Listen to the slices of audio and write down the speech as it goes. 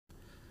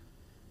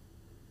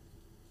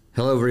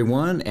Hello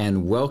everyone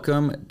and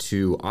welcome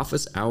to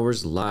Office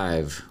Hours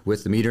Live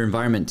with the Meter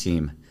Environment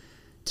team.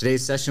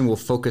 Today's session will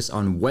focus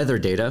on weather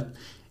data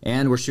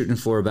and we're shooting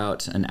for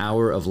about an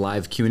hour of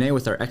live Q&A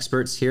with our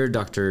experts here,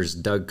 Drs.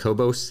 Doug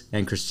Cobos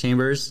and Chris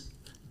Chambers,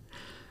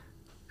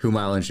 whom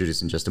I'll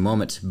introduce in just a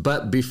moment.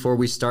 But before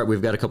we start, we've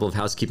got a couple of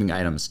housekeeping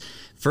items.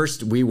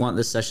 First, we want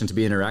this session to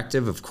be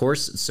interactive, of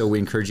course, so we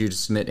encourage you to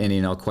submit any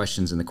and all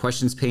questions in the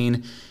questions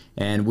pane,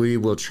 and we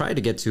will try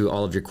to get to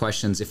all of your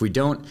questions. If we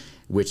don't,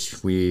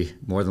 which we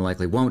more than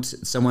likely won't,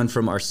 someone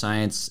from our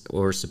science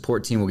or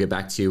support team will get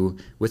back to you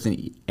with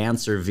an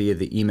answer via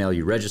the email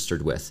you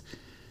registered with.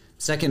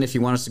 Second, if you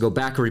want us to go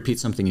back or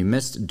repeat something you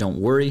missed, don't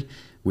worry.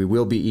 We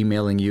will be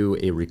emailing you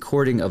a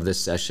recording of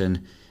this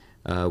session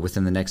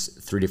within the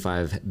next 3 to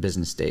 5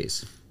 business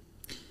days.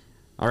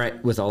 All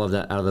right, with all of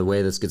that out of the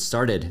way, let's get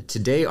started.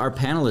 Today, our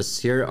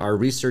panelists here are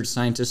research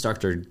scientist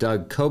Dr.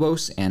 Doug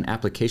Cobos and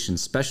application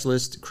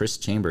specialist Chris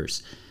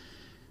Chambers.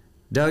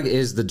 Doug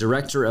is the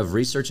Director of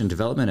Research and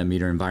Development at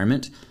Meter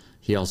Environment.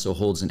 He also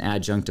holds an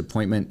adjunct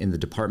appointment in the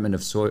Department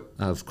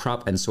of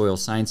Crop and Soil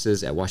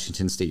Sciences at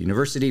Washington State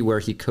University, where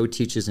he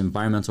co-teaches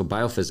environmental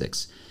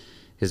biophysics.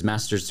 His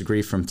master's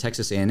degree from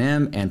Texas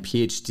A&M and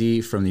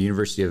PhD from the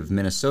University of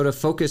Minnesota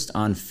focused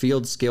on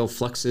field-scale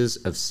fluxes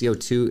of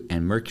CO2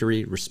 and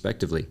mercury,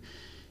 respectively.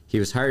 He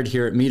was hired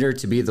here at Meter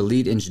to be the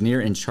lead engineer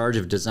in charge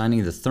of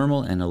designing the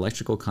thermal and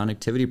electrical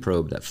conductivity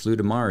probe that flew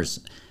to Mars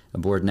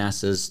aboard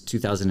NASA's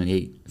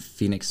 2008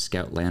 Phoenix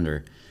Scout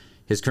lander.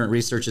 His current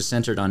research is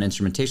centered on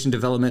instrumentation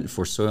development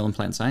for soil and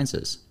plant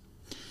sciences.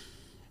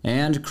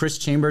 And Chris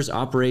Chambers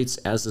operates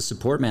as the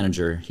support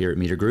manager here at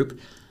Meter Group.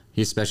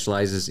 He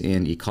specializes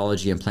in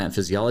ecology and plant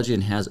physiology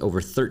and has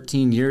over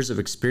 13 years of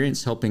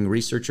experience helping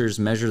researchers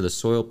measure the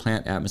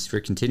soil-plant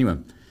atmosphere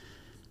continuum.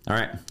 All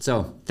right,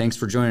 so thanks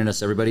for joining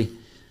us, everybody.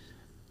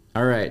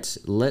 All right,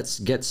 let's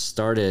get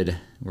started.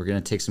 We're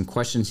going to take some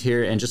questions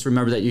here, and just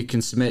remember that you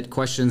can submit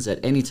questions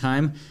at any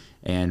time,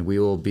 and we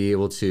will be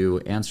able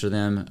to answer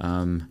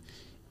them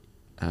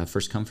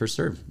first come, first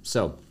serve.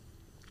 So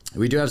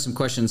we do have some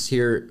questions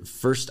here.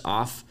 First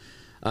off,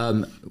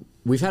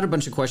 we've had a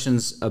bunch of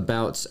questions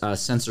about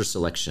sensor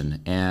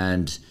selection,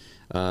 and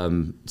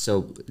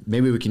so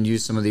maybe we can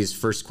use some of these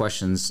first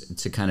questions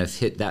to kind of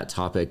hit that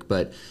topic.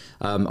 But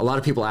a lot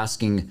of people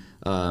asking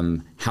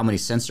how many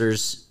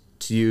sensors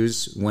to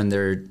use when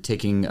they're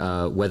taking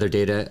weather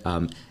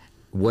data.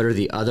 What are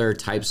the other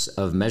types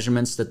of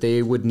measurements that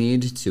they would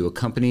need to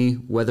accompany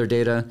weather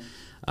data?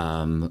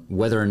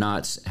 Whether or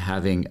not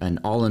having an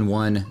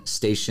all-in-one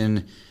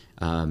station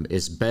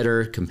is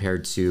better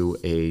compared to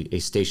a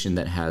station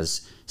that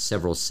has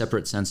several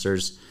separate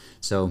sensors.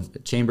 So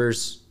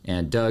Chambers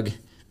and Doug,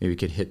 maybe we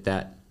could hit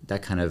that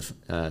kind of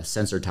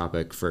sensor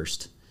topic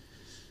first.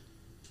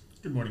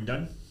 Good morning,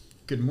 Doug.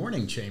 Good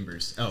morning,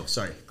 Chambers. Oh,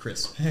 sorry,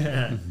 Chris.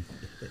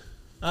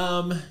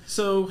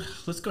 So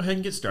let's go ahead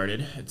and get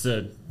started. It's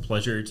a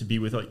pleasure to be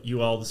with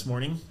you all this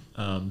morning,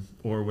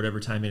 or whatever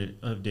time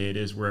of day it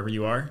is, wherever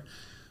you are.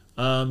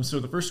 So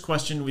the first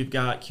question we've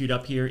got queued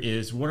up here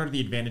is, what are the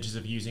advantages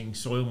of using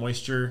soil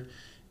moisture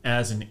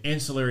as an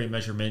ancillary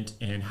measurement,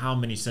 and how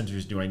many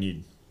sensors do I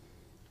need?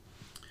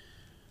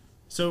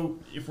 So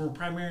if we're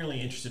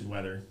primarily interested in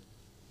weather,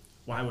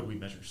 why would we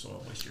measure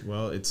soil moisture?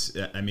 Well,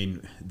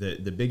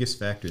 the biggest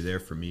factor there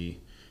for me,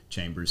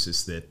 Chambers,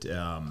 is that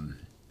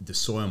the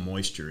soil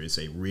moisture is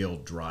a real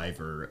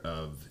driver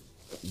of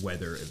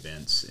weather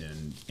events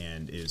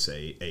and is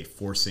a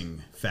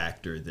forcing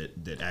factor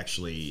that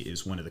actually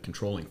is one of the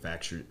controlling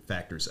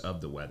factors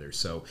of the weather.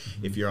 So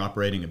if you're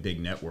operating a big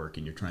network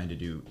and you're trying to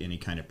do any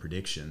kind of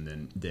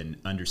prediction, then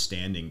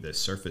understanding the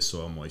surface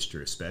soil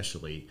moisture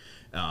especially,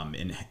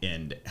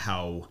 and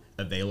how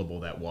available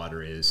that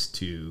water is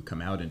to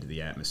come out into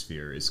the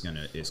atmosphere is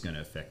gonna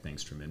affect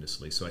things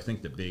tremendously. So I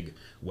think the big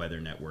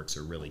weather networks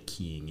are really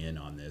keying in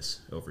on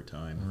this over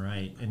time.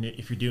 Right, and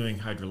if you're doing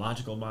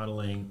hydrological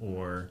modeling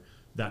or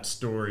that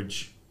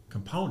storage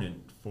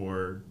component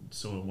for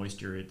soil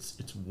moisture, it's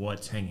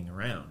what's hanging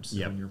around. So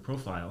in your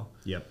profile,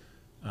 you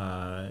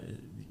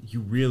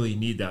really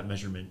need that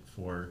measurement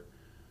for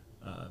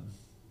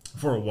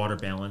a water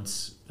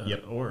balance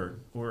or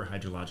a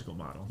hydrological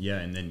model. Yeah,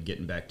 and then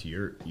getting back to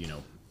your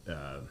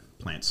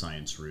plant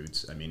science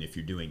roots. I mean, if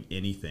you're doing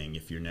anything,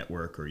 if your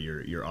network or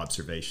your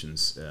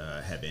observations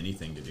have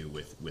anything to do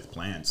with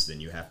plants, then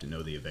you have to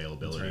know the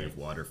availability of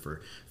water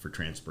for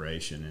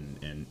transpiration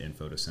and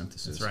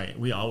photosynthesis. That's right.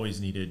 We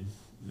always needed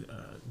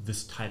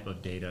this type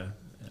of data.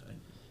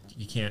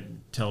 You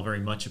can't tell very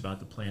much about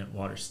the plant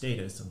water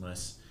status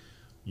unless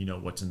you know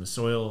what's in the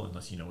soil,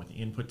 unless you know what the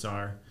inputs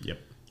are. Yep.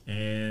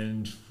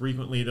 And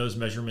frequently those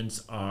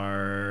measurements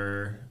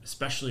are,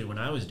 especially when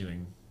I was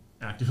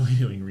actively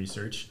doing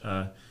research,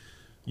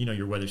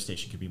 your weather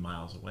station could be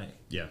miles away.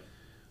 Yeah.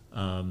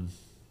 How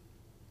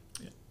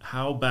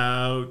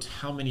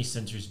many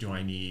sensors do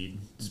I need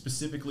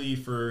specifically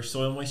for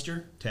soil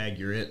moisture? Tag,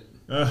 you're it.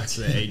 That's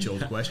the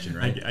age-old question,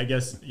 right? I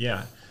guess,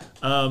 yeah.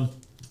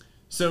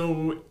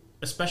 So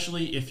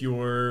especially if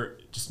you're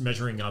just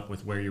measuring up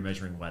with where you're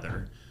measuring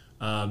weather,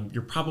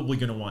 you're probably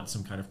going to want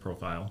some kind of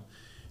profile.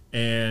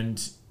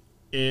 And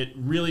it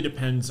really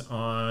depends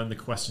on the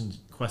questions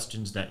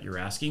that you're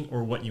asking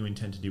or what you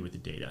intend to do with the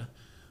data.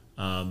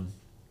 A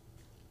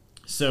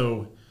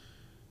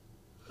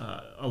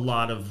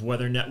lot of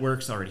weather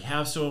networks already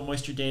have soil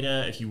moisture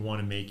data. If you want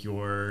to make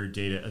your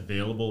data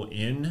available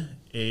in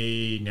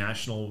a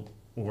national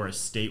or a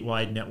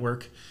statewide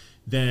network,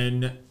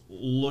 then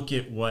look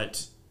at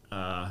what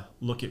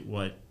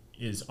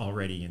is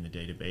already in the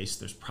database.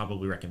 There's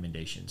probably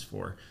recommendations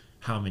for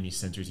how many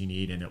sensors you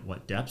need and at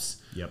what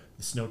depths. Yep.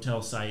 The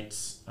SNOTEL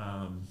sites,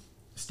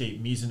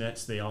 state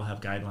mesonets, they all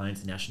have guidelines,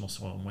 the National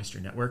Soil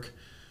Moisture Network.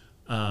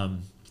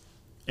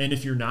 And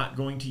if you're not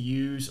going to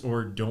use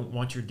or don't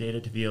want your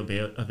data to be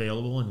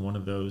available in one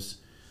of those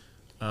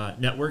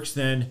networks,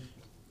 then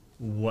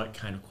what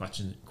kind of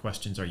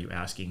questions are you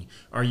asking?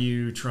 Are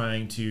you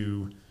trying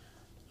to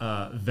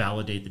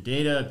validate the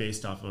data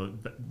based off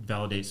of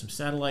validate some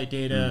satellite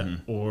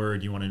data, or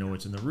do you want to know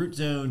what's in the root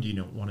zone? Do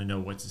you want to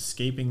know what's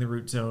escaping the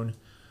root zone?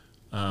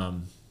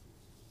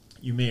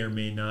 You may or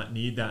may not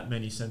need that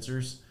many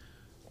sensors,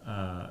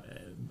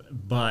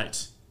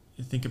 but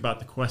think about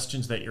the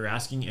questions that you're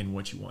asking and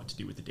what you want to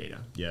do with the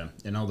data. Yeah,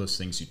 and all those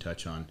things you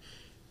touch on,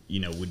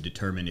 would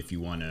determine if you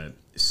want to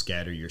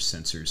scatter your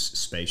sensors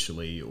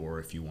spatially or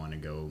if you want to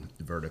go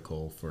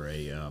vertical for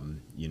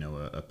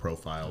a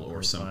profile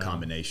or some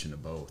combination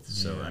of both.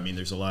 Yeah. So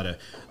there's a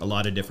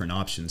lot of different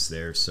options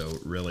there. So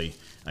really,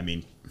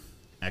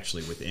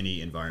 actually with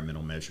any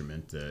environmental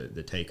measurement,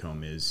 the take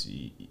home is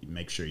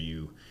make sure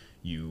you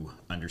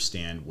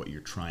understand what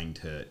you're trying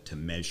to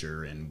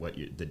measure and what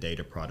the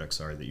data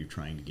products are that you're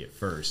trying to get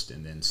first,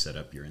 and then set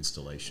up your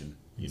installation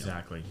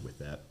exactly with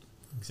that.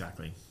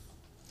 Exactly.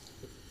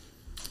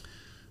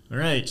 All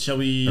right, shall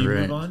we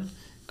move on?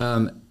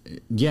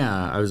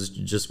 Yeah, I was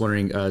just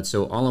wondering,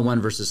 so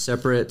all-in-one versus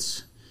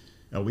separate.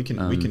 Oh, we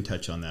can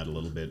touch on that a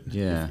little bit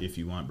if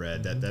you want,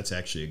 Brad. That's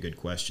actually a good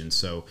question.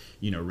 So,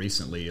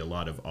 recently a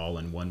lot of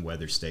all-in-one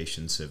weather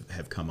stations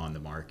have come on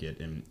the market,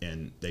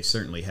 and they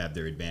certainly have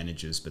their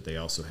advantages, but they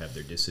also have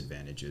their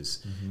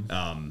disadvantages.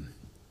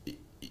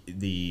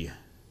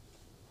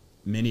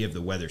 Many of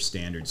the weather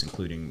standards,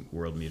 including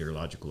World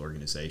Meteorological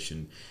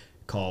Organization,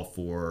 call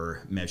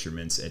for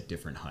measurements at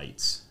different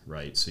heights,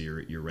 right? So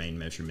your rain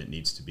measurement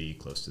needs to be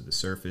close to the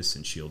surface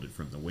and shielded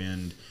from the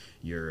wind.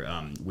 Your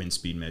wind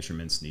speed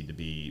measurements need to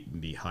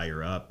be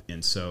higher up,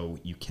 and so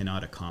you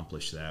cannot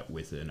accomplish that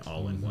with an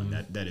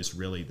all-in-one. That is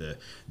really the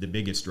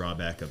biggest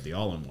drawback of the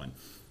all-in-one.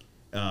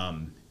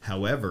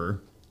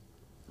 However,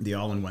 the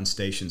all-in-one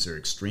stations are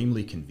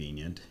extremely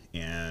convenient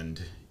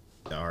and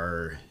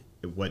are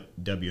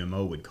what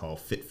WMO would call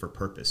fit for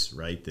purpose,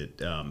 right?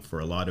 That for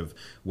a lot of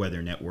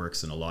weather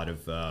networks and a lot of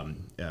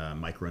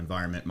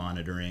microenvironment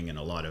monitoring and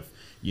a lot of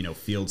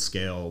field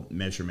scale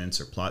measurements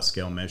or plot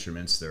scale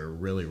measurements, they're a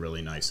really,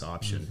 really nice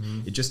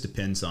option. It just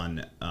depends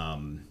on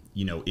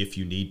if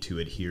you need to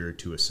adhere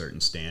to a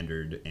certain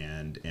standard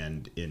and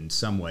in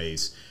some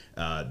ways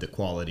the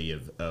quality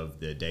of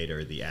the data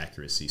or the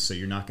accuracy. So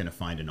you're not going to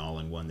find an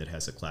all-in-one that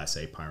has a Class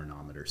A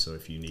pyranometer. So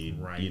if you need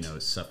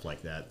stuff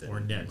like that, then or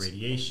net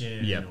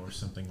radiation or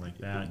something like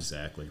that.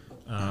 Exactly.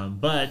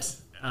 But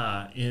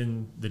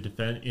in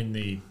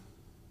the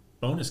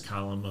bonus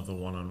column of the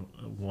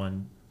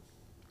one-on-one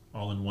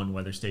all-in-one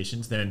weather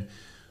stations, then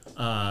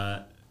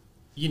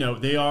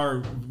they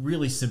are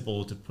really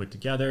simple to put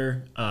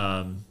together.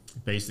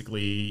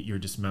 Basically, you're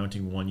just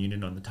mounting one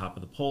unit on the top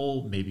of the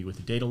pole, maybe with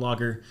a data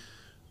logger.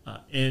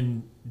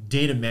 And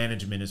data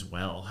management as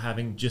well.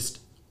 Having just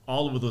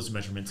all of those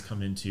measurements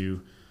come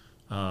into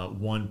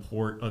one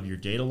port of your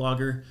data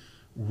logger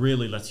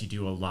really lets you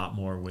do a lot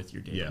more with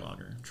your data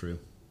logger. True.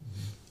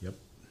 Yep.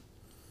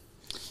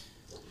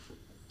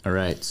 All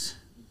right.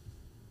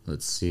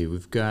 Let's see.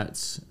 We've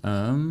got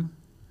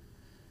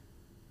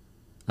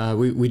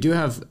we do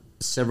have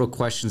several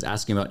questions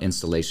asking about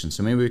installation,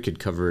 so maybe we could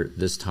cover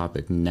this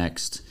topic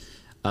next.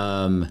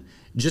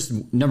 Just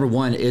number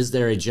one, is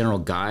there a general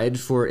guide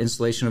for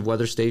installation of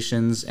weather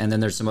stations? And then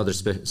there's some other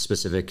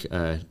specific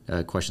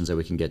questions that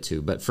we can get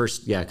to. But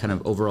first, kind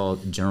of overall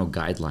general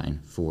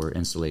guideline for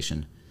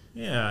installation.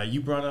 Yeah,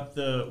 you brought up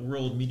the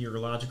World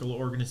Meteorological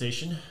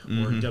Organization,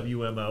 or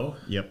WMO.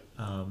 Yep.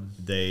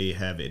 They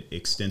have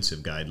extensive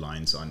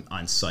guidelines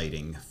on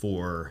siting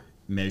for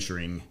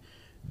measuring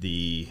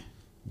the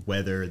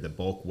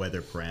bulk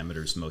weather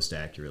parameters most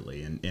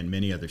accurately, and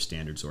many other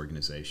standards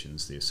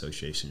organizations, the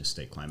Association of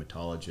State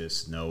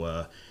Climatologists,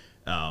 NOAA,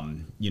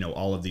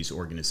 all of these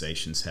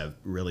organizations have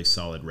really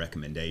solid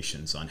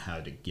recommendations on how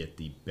to get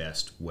the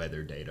best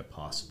weather data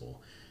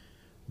possible.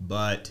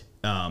 But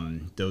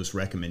those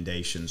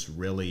recommendations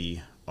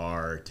really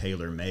are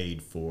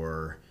tailor-made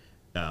for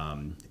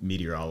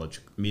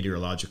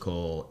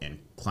meteorological and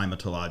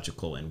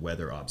climatological and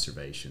weather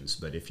observations.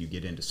 But if you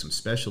get into some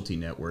specialty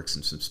networks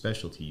and some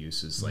specialty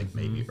uses, like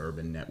maybe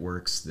urban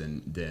networks,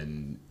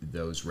 then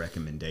those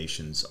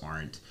recommendations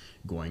aren't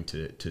going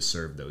to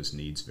serve those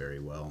needs very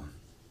well.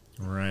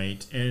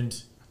 Right.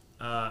 And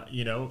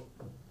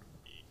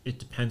it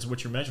depends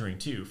what you're measuring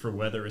too. For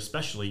weather,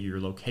 especially, your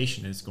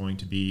location is going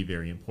to be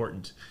very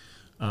important,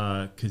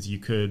 because you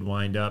could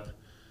wind up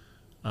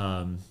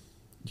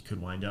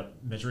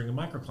measuring a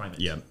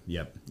microclimate.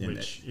 Yep.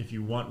 Which, if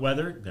you want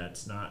weather,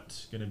 that's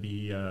not going to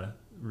be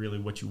really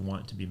what you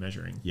want to be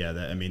measuring. Yeah,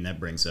 that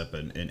brings up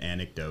an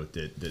anecdote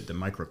that the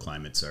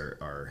microclimates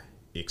are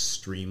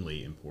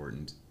extremely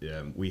important.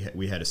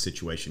 We had a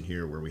situation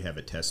here where we have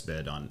a test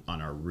bed on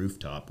our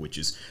rooftop, which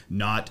is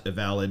not a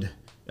valid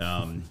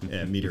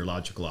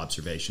meteorological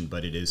observation,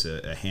 but it is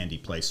a handy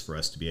place for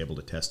us to be able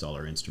to test all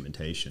our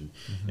instrumentation.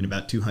 And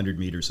about 200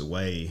 meters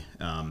away,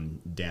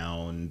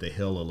 down the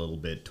hill a little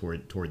bit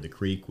toward the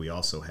creek, we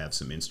also have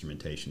some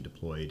instrumentation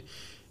deployed.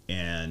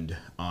 And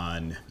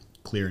on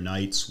clear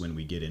nights, when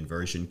we get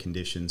inversion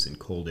conditions and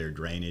cold air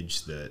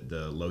drainage,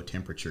 the low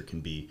temperature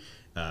can be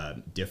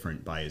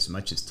different by as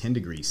much as 10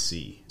 degrees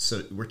C.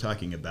 So we're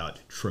talking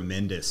about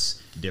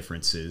tremendous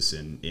differences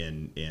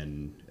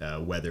in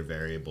weather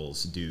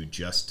variables due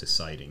just to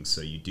sighting.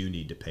 So you do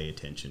need to pay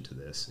attention to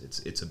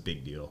this. It's a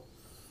big deal.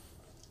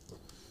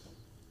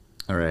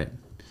 All right.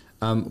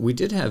 We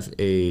did have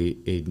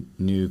a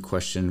new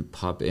question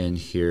pop in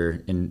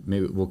here, and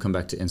maybe we'll come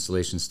back to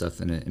installation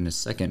stuff in a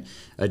second.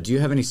 Do you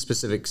have any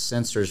specific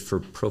sensors for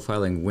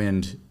profiling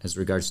wind as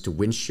regards to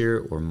wind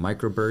shear or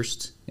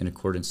microburst in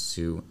accordance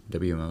to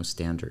WMO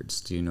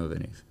standards? Do you know of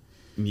any?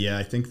 Yeah,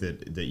 I think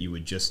that you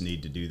would just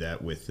need to do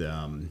that with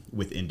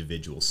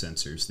individual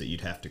sensors, that you'd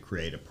have to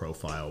create a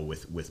profile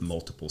with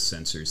multiple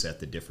sensors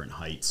at the different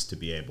heights to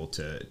be able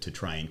to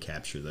try and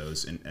capture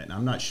those. And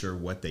I'm not sure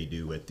what they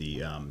do at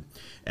the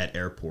at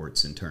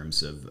airports in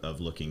terms of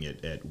looking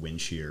at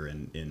wind shear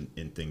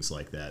and things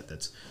like that.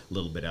 That's a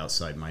little bit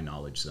outside my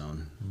knowledge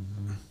zone.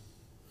 Mm-hmm.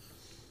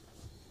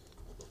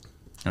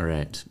 All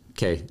right.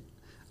 Okay.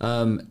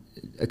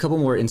 A couple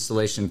more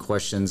installation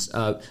questions.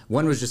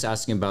 One was just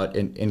asking about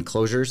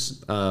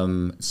enclosures.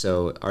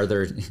 So are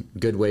there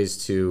good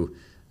ways to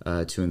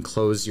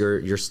enclose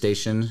your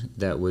station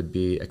that would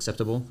be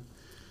acceptable?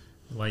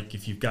 Like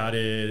if you've got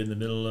it in the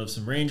middle of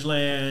some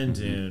rangeland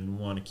and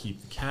want to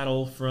keep the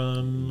cattle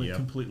from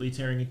completely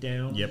tearing it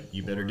down. Yep,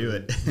 you better do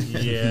it.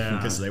 Yeah.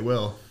 Because they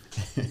will.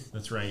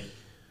 That's right.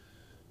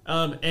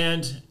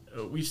 And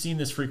we've seen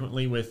this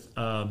frequently with,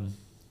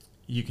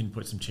 you can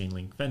put some chain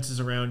link fences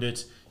around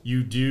it.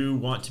 You do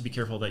want to be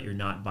careful that you're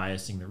not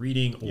biasing the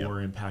reading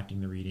or impacting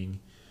the reading.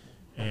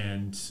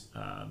 And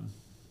I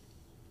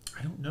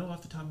don't know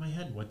off the top of my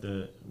head what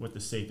the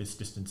safest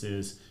distance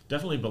is.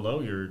 Definitely below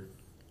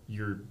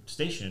your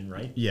station,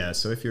 right? Yeah.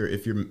 So if you're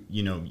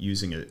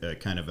using a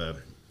kind of a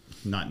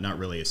not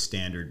really a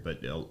standard,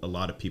 but a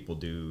lot of people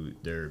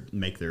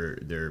make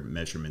their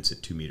measurements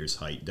at 2 meters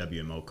height.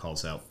 WMO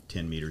calls out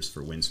 10 meters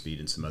for wind speed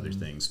and some other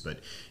things, but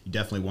you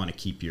definitely want to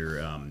keep your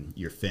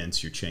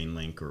fence, your chain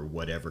link, or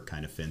whatever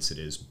kind of fence it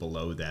is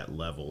below that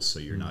level, so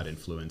you're not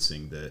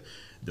influencing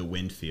the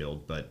wind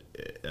field. But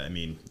I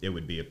mean, it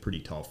would be a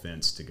pretty tall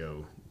fence to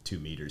go 2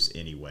 meters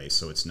anyway,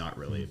 so it's not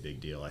really a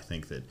big deal. I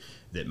think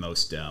that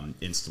most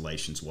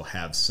installations will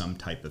have some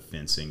type of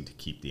fencing to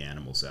keep the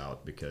animals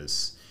out,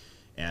 because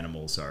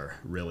animals are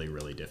really,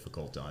 really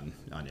difficult on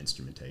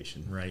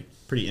instrumentation. Right.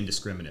 Pretty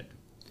indiscriminate.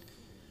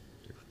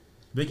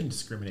 They can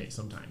discriminate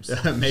sometimes.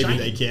 Maybe Shiny.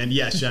 they can.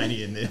 Yeah,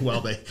 shiny. And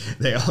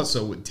they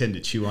also would tend to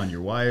chew on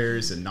your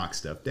wires and knock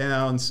stuff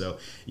down. So,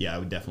 yeah, I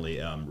would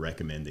definitely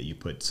recommend that you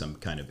put some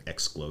kind of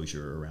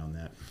exclosure around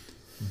that.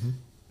 Mm-hmm.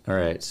 All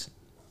right.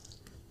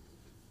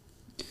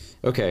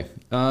 Okay.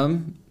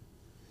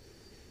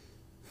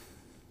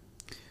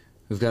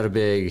 We've got a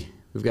big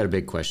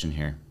question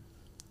here.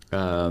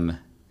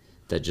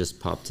 That just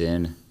popped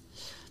in.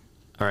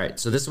 All right,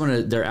 so this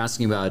one they're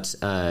asking about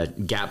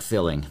gap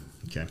filling.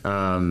 Okay.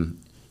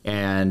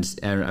 And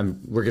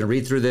we're going to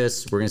read through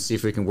this. We're going to see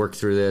if we can work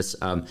through this.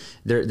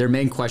 Their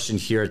main question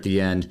here at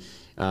the end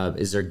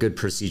is there a good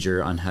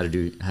procedure on how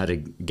to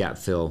gap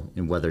fill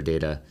in weather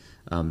data,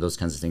 those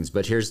kinds of things.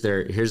 But here's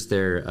their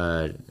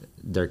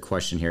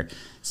question here,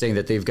 saying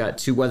that they've got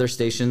 2 weather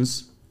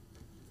stations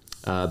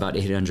about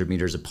 800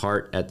 meters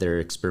apart at their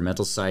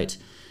experimental site.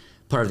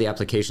 Part of the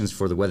applications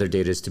for the weather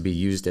data is to be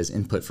used as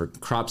input for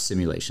crop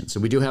simulation.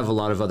 So we do have a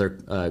lot of other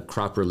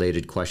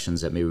crop-related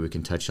questions that maybe we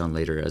can touch on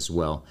later as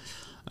well.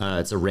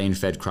 It's a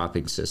rain-fed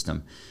cropping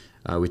system.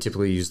 We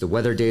typically use the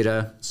weather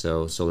data,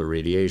 so solar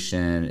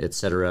radiation,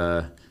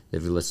 etc.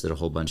 They've listed a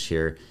whole bunch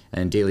here.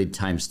 And daily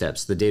time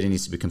steps. The data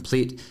needs to be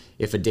complete.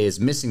 If a day is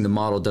missing, the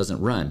model doesn't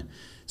run.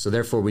 So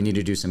therefore, we need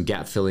to do some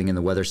gap filling in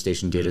the weather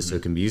station data so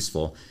it can be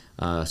useful.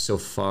 So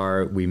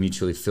far, we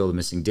mutually fill the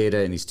missing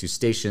data in these 2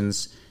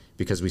 stations,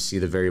 because we see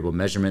the variable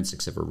measurements,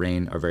 except for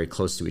rain, are very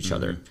close to each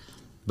other.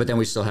 But then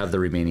we still have the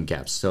remaining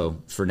gaps.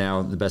 So for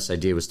now, the best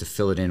idea was to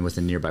fill it in with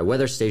a nearby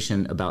weather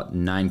station about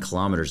 9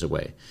 kilometers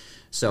away.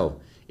 So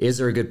is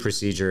there a good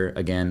procedure,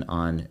 again,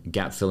 on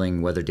gap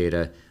filling weather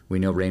data? We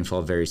know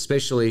rainfall varies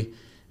spatially,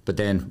 but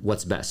then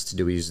what's best?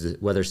 Do we use the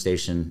weather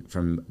station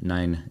from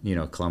 9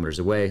 kilometers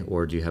away,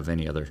 or do you have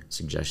any other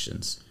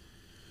suggestions?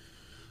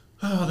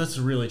 Oh, that's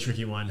a really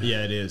tricky one.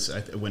 Yeah, it is.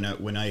 When I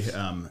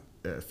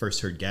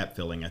first heard gap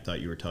filling, I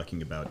thought you were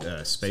talking about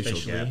spatial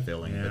Spatially, gap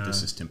filling, yeah. but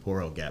this is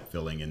temporal gap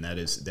filling, and that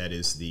is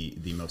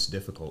the most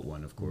difficult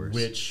one, of course.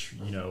 Which,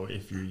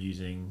 if you're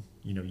using,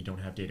 you don't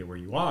have data where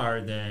you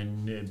are,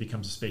 then it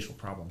becomes a spatial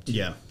problem too.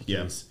 Yeah,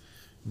 because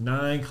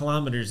 9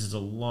 kilometers is a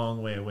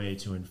long way away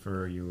to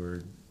infer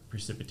your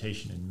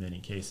precipitation in many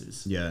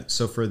cases. Yeah.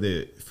 So for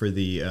the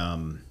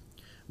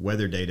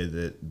weather data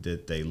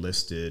that they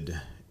listed,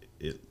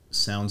 it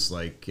sounds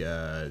like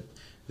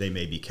they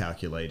may be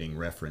calculating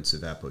reference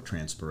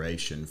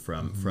evapotranspiration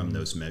from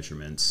those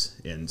measurements.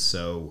 And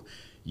so,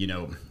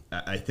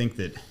 I think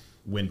that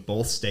when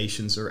both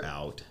stations are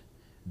out,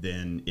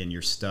 then and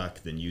you're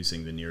stuck, then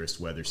using the nearest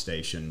weather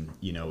station,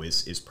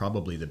 is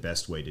probably the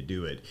best way to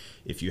do it.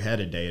 If you had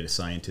a data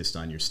scientist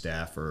on your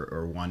staff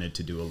or wanted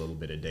to do a little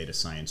bit of data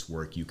science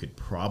work, you could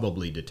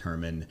probably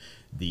determine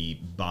the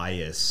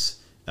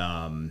bias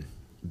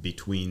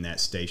between that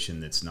station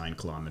that's 9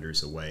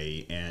 kilometers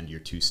away and your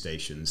 2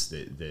 stations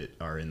that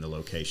are in the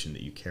location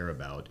that you care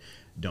about.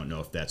 Don't know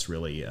if that's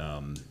really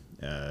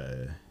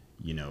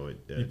You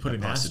put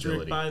an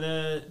asterisk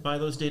by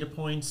those data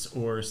points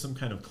or some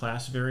kind of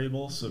class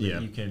variable so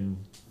that you can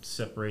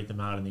separate them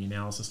out in the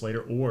analysis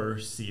later, or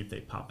see if they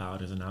pop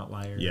out as an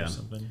outlier or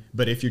something.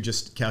 But if you're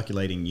just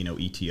calculating,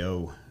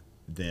 ETO,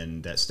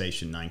 then that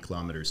station 9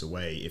 kilometers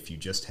away, if you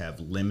just have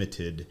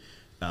limited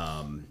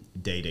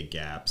data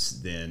gaps,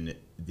 then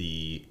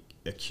the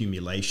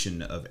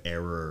accumulation of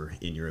error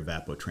in your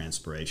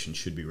evapotranspiration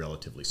should be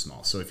relatively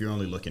small. So if you're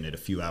only looking at a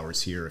few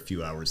hours here, a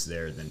few hours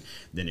there,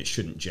 then it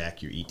shouldn't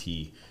jack your ET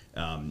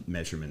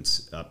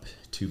measurements up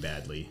too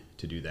badly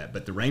to do that.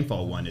 But the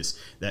rainfall one is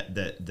that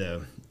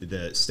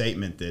the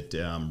statement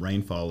that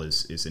rainfall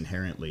is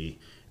inherently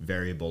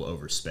variable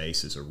over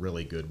space is a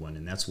really good one,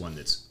 and that's one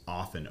that's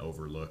often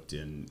overlooked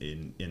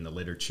in the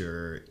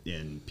literature,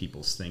 in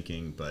people's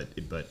thinking. But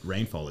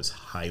rainfall is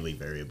highly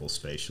variable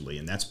spatially,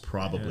 and that's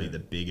probably the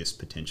biggest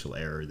potential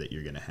error that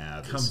you're going to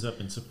have. Comes up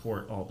in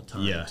support all the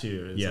time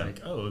too. It's like,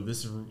 oh,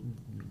 this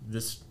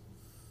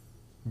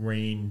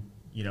rain,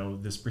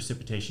 this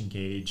precipitation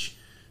gauge,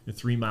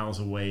 3 miles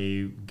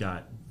away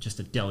got just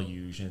a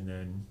deluge, and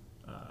then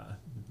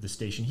the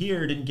station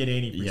here didn't get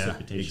any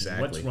precipitation.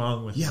 Exactly. What's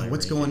wrong with my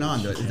what's rain going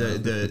on? gauge?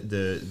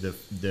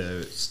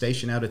 The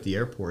station out at the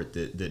airport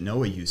that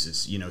NOAA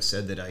uses,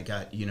 said that I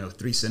got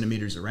 3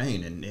 centimeters of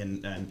rain,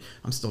 and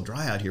I'm still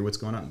dry out here. What's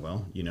going on?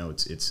 Well,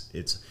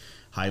 it's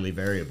highly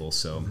variable.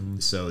 So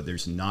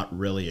there's not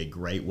really a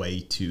great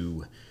way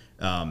to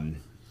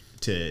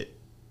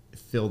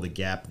fill the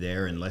gap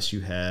there unless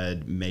you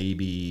had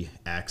maybe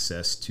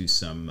access to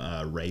some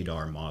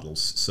radar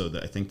models. So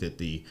I think that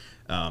the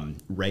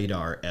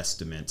radar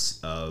estimates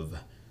of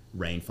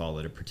rainfall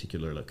at a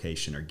particular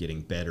location are getting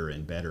better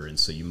and better, and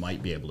so you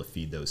might be able to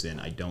feed those in.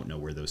 I don't know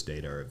where those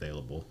data are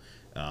available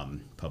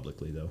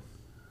publicly, though.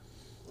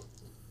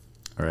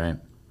 All right.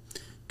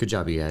 Good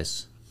job, you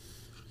guys.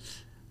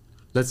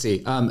 Let's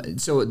see.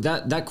 So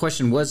that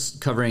question was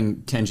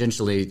covering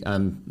tangentially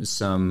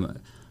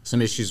some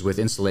issues with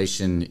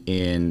installation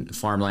in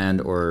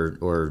farmland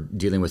or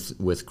dealing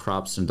with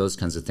crops and those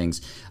kinds of things.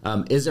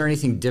 Is there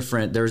anything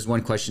different? There's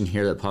one question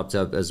here that popped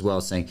up as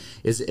well saying,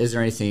 is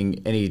there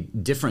any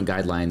different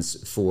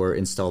guidelines for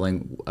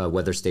installing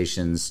weather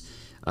stations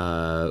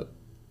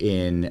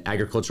in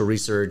agricultural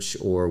research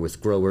or with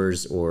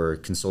growers or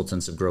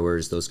consultants of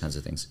growers, those kinds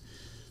of things?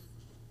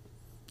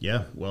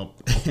 Yeah, well,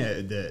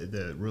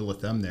 the rule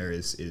of thumb there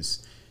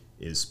is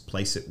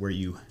place it where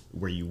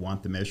you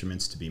want the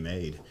measurements to be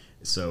made.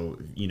 So,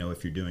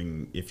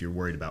 if you're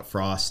worried about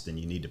frost, then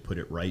you need to put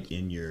it right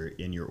in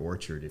your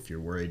orchard. If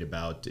you're worried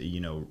about,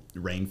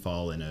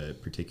 rainfall in a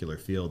particular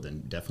field,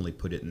 then definitely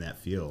put it in that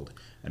field.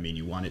 I mean,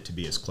 you want it to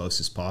be as close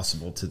as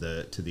possible to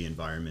the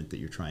environment that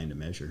you're trying to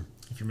measure.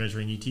 If you're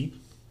measuring ET?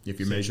 If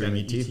you're measuring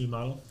ET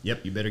model?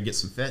 Yep, you better get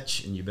some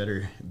fetch, and you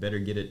better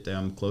get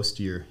it close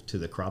to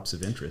the crops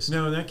of interest.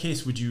 Now, in that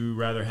case, would you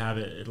rather have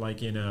it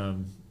like in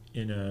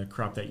a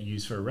crop that you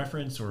use for a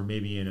reference, or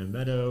maybe in a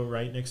meadow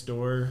right next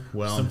door?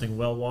 Well, something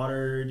well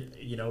watered.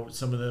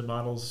 Some of the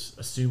models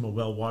assume a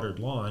well watered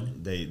lawn.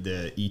 The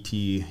the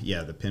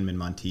Penman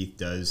Monteith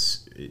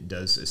does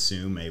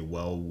assume a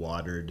well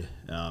watered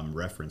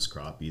reference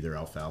crop, either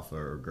alfalfa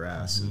or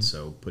grass, and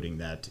so putting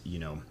that,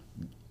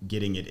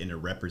 getting it in a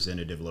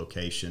representative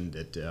location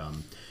that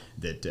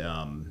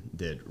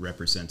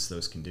represents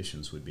those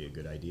conditions would be a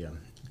good idea.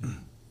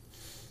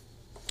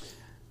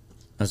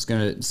 I was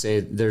going to say,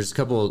 there's a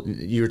couple,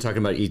 you were talking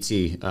about ET,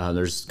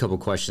 there's a couple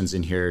questions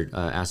in here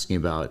asking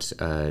about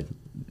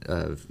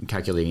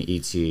calculating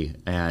ET,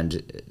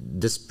 and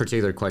this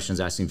particular question is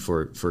asking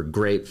for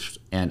grapes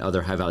and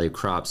other high-value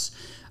crops.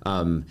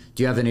 Do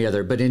you have any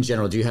other, but in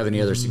general, do you have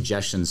any other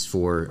suggestions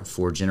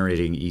for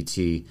generating ET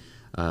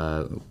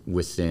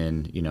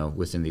within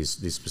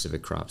these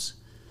specific crops?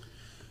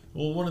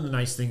 Well, one of the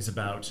nice things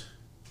about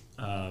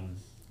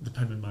the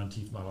Penman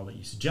Monteith model that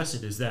you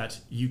suggested is that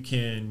you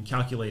can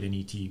calculate an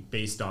ET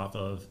based off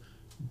of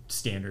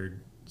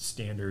standard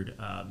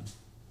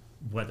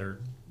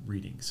weather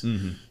readings.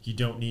 You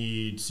don't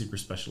need super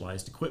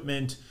specialized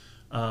equipment.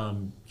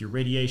 your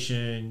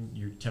radiation,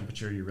 your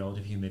temperature, your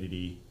relative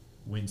humidity,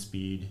 wind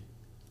speed.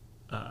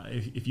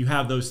 If you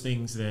have those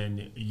things,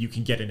 then you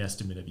can get an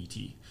estimate of ET.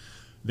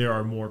 There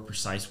are more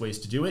precise ways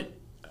to do it,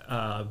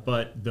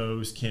 but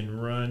those can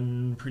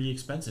run pretty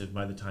expensive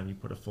by the time you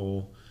put a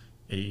full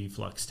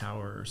flux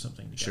tower or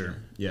something together. Sure.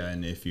 Yeah,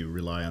 and if you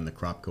rely on the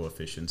crop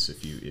coefficients,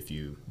 if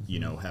you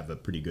have a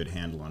pretty good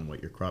handle on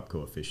what your crop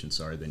coefficients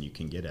are, then you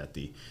can get at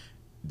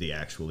the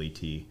actual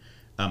ET.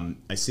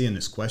 I see in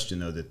this question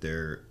though that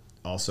they're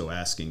also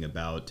asking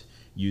about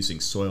using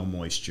soil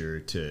moisture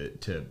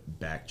to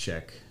back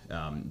check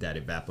that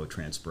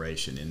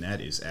evapotranspiration, and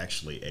that is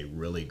actually a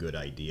really good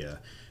idea,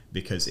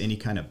 because any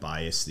kind of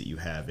bias that you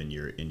have in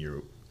your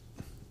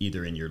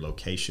either in your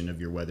location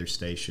of your weather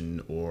station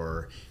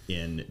or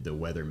in the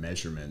weather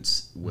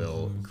measurements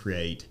will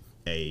create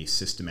a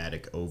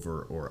systematic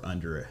over or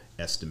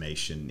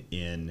underestimation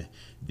in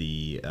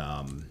the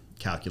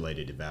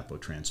calculated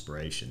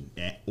evapotranspiration,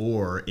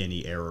 or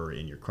any error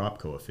in your crop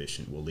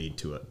coefficient will lead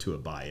to a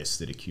bias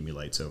that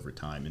accumulates over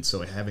time. And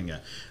so having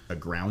a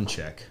ground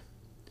check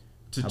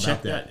to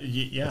check that,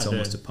 it's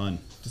almost a pun.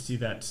 To see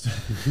that,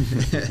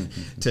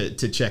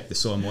 to check the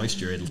soil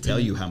moisture, it'll tell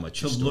you how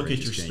much your storage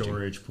is changing. To look at your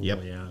storage pool.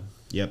 Yep. Yeah.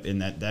 Yep,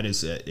 and that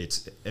is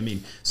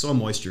soil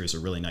moisture is a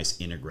really nice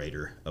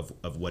integrator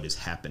of what has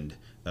happened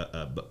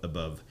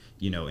above,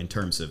 in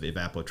terms of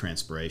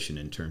evapotranspiration,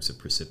 in terms of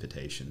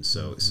precipitation.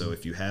 So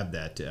if you have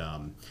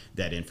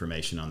that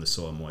information on the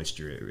soil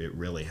moisture, it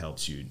really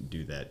helps you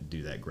do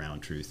that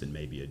ground truth and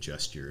maybe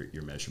adjust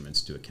your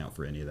measurements to account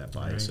for any of that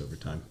bias over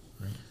time.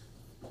 Right.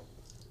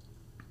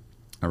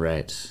 All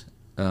right.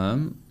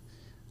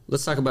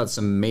 Let's talk about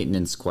some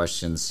maintenance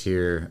questions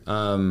here.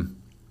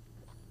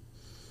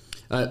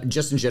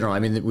 Just in general, I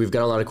mean, we've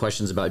got a lot of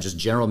questions about just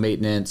general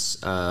maintenance,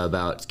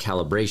 about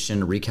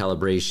calibration,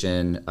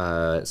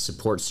 recalibration,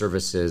 support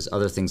services,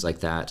 other things like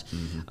that.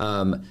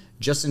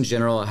 Just in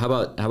general, how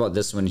about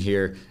this one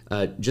here?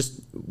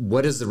 Just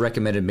what is the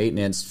recommended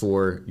maintenance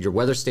for your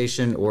weather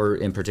station, or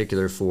in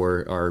particular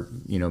for our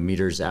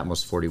meters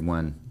Atmos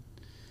 41?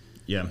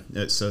 Yeah,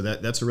 so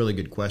that's a really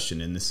good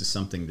question, and this is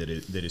something that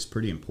is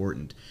pretty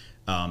important.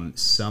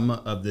 Some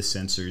of the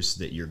sensors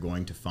that you're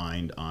going to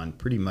find on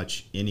pretty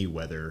much any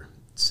weather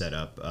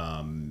setup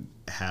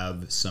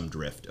have some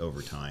drift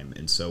over time,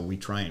 and so we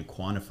try and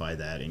quantify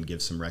that and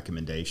give some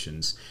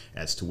recommendations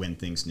as to when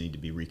things need to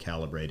be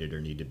recalibrated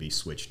or need to be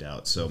switched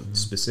out. So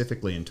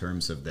specifically in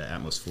terms of the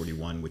Atmos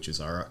 41, which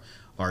is our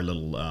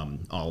little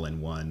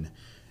all-in-one,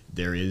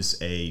 there is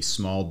a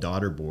small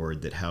daughter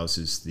board that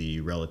houses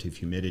the relative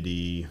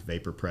humidity,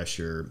 vapor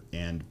pressure,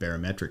 and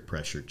barometric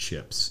pressure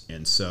chips.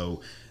 And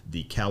so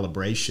the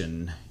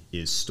calibration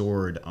is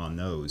stored on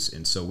those.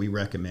 And so we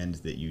recommend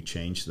that you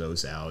change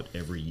those out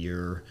every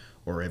year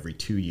or every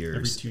 2 years.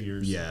 Every 2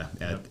 years. Yeah,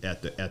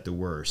 at the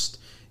worst.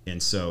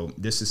 And so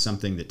this is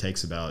something that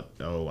takes about,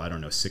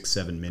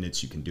 6-7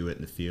 minutes. You can do it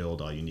in the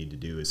field. All you need to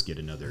do is get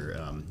another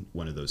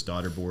one of those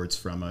daughter boards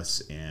from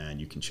us,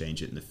 and you can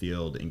change it in the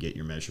field and get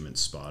your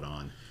measurements spot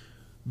on.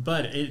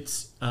 But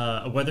it's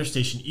a weather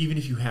station, even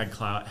if you have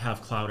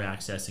cloud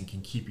access and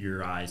can keep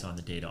your eyes on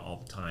the data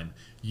all the time,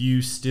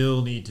 you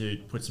still need to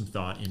put some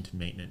thought into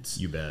maintenance.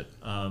 You bet.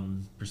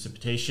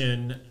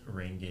 Precipitation,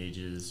 rain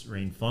gauges,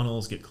 rain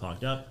funnels get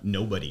clogged up.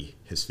 Nobody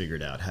has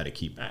figured out how to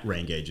keep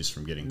rain gauges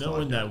from getting clogged up. No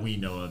one that we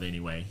know of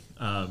anyway.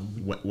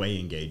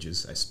 Weighing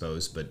gauges, I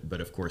suppose, but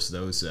of course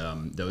those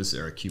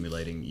are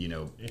accumulating,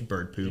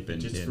 bird poop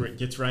it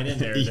gets right in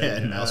there.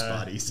 And mouse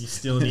bodies. You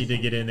still need to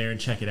get in there and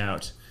check it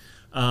out.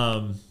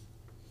 Every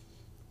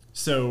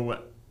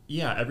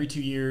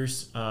 2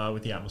 years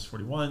with the Atmos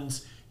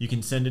 41s, you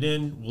can send it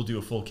in. We'll do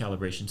a full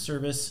calibration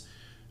service,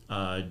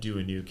 do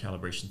a new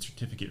calibration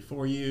certificate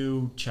for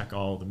you, check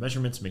all the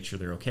measurements, make sure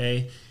they're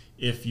okay.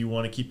 If you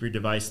want to keep your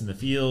device in the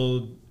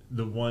field,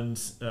 the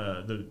ones,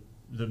 the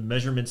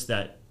measurements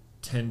that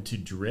tend to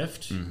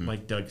drift,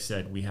 like Doug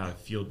said, we have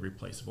field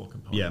replaceable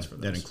components for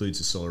those. That includes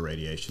the solar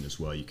radiation as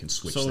well. You can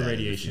switch solar that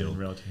radiation and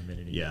relative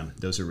humidity. Yeah,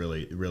 those are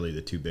really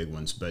the two big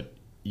ones. But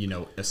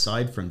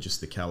aside from just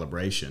the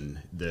calibration,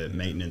 the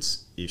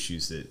maintenance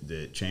issues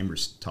that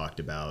Chambers talked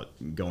about,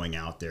 going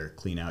out there,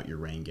 clean out your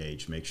rain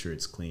gauge, make sure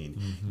it's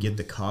clean, get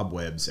the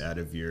cobwebs out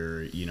of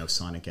your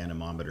sonic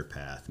anemometer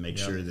path, make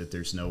sure that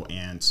there's no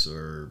ants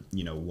or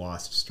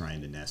wasps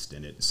trying to nest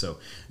in it. So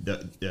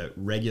the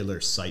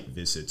regular site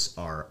visits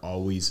are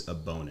always a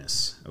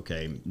bonus.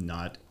 Okay,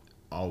 not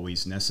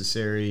always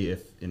necessary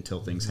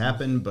until things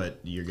happen, but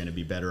you're going to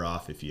be better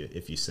off if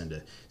you send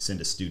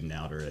a student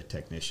out or a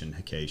technician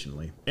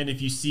occasionally. And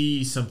if you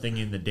see something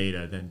in the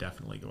data, then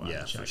definitely go out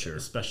and check for sure. it,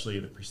 especially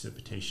the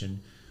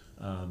precipitation.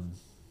 The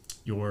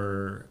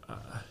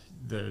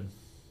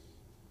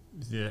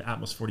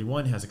Atmos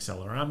 41 has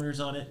accelerometers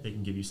on it. They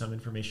can give you some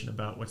information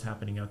about what's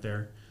happening out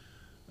there.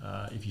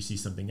 If you see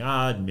something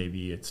odd,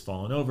 maybe it's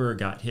fallen over,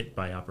 got hit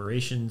by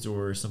operations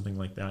or something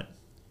like that.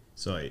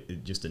 So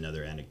just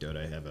another anecdote.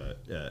 I have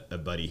a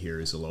buddy here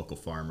who's a local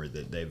farmer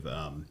that they've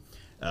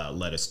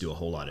let us do a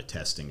whole lot of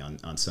testing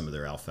on some of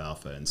their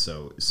alfalfa, and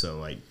so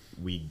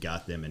we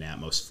got them in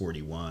Atmos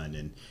 41,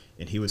 and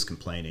he was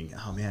complaining,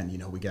 oh man,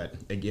 we got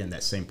again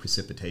that same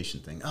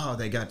precipitation thing. Oh,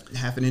 they got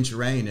half an inch of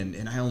rain,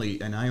 and I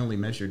only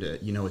measured a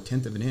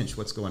 1/10 of an inch.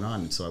 What's going on?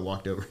 And so I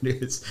walked over to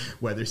his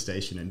weather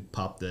station and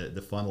popped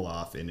the funnel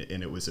off, and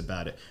it was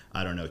about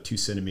 2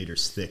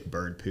 centimeters thick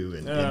bird poo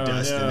and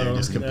dust, and they're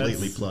just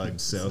completely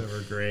plugged. So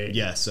great.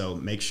 Yeah, so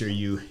make sure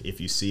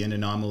if you see an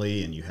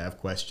anomaly and you have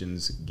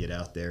questions, get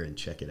out there and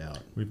check it out.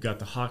 We've got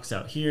the hawks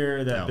out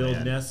here that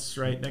build nests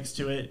right next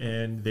to it,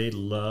 and they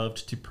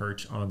loved to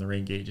perch on the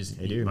rain gauges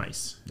and eat mice.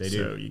 They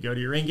do. So you go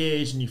to your rain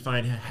gauge and you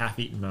find a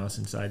half-eaten mouse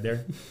inside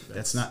there.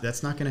 That's not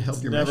going to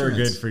help your never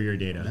measurements. good for your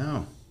data.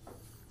 No.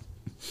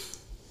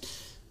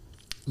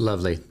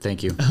 Lovely.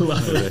 Thank you.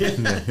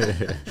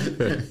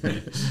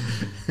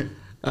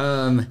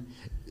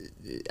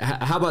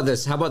 How about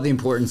this? How about the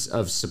importance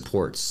of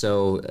support?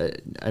 So,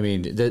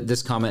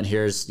 this comment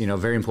here is,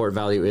 very important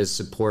value is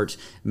support.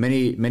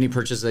 Many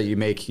purchases that you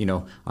make,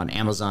 on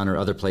Amazon or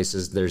other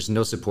places, there's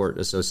no support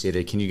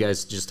associated. Can you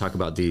guys just talk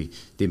about the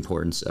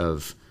importance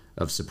of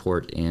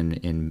support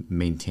in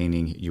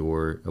maintaining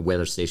your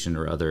weather station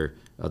or other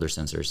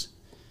sensors?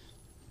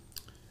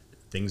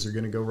 Things are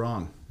going to go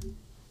wrong.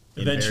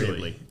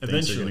 Eventually.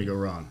 Things are going to go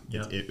wrong.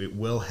 Yeah. It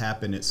will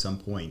happen at some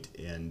point,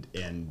 and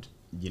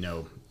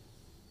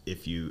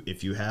if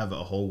you have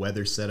a whole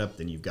weather setup,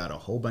 then you've got a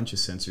whole bunch of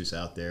sensors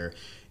out there,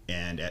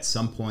 and at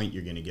some point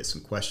you're going to get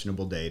some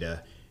questionable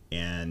data,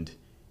 and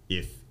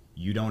if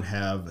you don't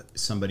have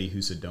somebody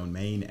who's a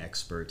domain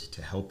expert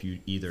to help you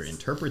either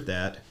interpret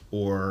that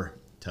or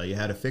tell you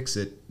how to fix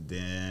it,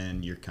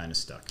 then you're kind of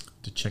stuck.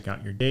 To check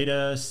out your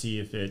data, see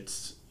if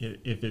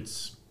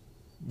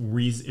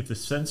the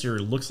sensor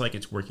looks like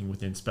it's working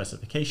within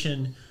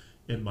specification.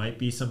 It might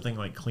be something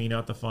like clean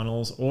out the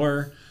funnels,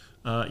 or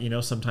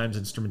sometimes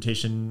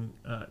instrumentation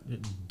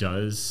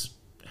does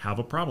have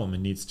a problem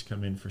and needs to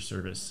come in for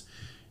service.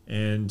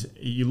 And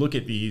you look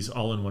at these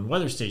all-in-one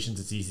weather stations,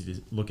 it's easy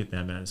to look at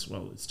them as,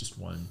 well, it's just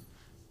one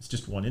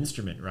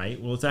instrument, right?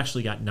 Well, it's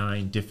actually got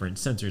 9 different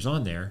sensors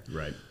on there.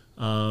 Right.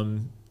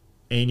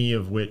 Any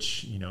of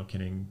which,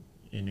 can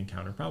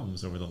encounter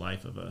problems over the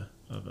life of a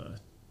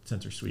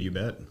sensor suite. You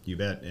bet.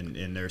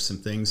 And there are some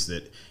things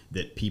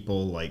that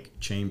people like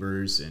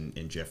Chambers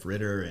and Jeff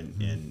Ritter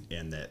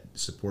and that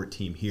support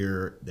team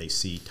here, they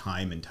see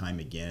time and time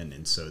again,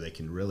 and so they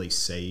can really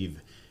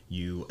save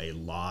you a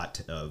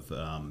lot of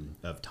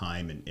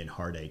time and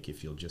heartache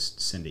if you'll just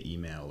send an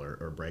email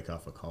or break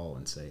off a call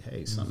and say,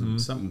 hey,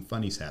 something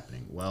funny's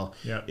happening. Well,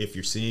 if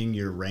you're seeing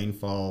your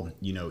rainfall,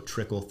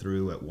 trickle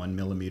through at 1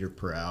 millimeter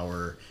per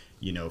hour,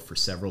 for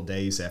several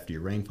days after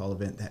your rainfall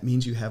event, that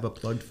means you have a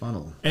plugged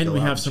funnel. And we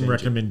have some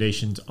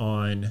recommendations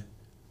on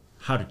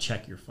how to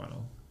check your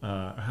funnel,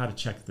 how to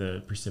check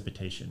the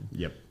precipitation.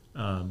 Yep.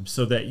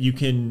 So that you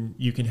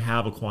can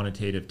have a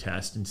quantitative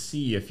test and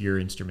see if your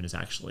instrument is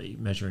actually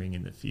measuring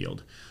in the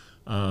field.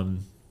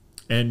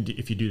 And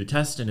if you do the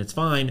test and it's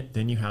fine,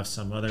 then you have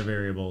some other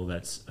variable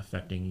that's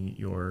affecting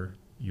your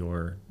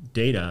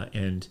data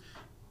and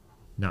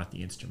not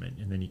the instrument,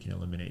 and then you can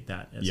eliminate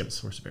that as a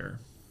source of error.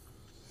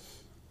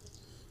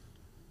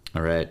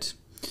 All right.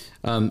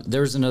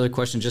 There was another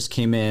question just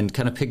came in,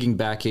 kind of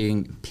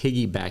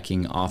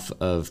piggybacking off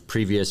of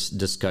previous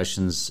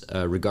discussions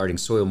regarding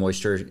soil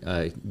moisture,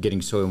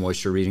 getting soil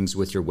moisture readings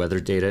with your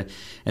weather data.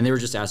 And they were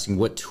just asking,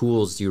 what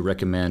tools do you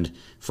recommend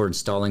for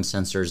installing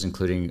sensors,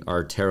 including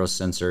our Taro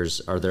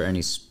sensors? Are there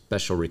any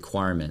special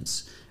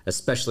requirements,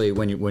 especially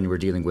when we're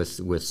dealing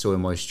with soil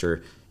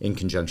moisture in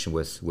conjunction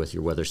with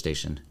your weather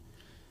station?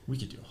 We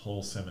could do a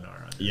whole seminar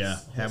on this. Yeah,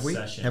 have we?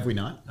 Session. Have we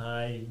not?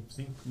 I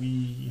think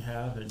we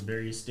have at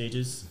various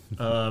stages.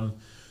 In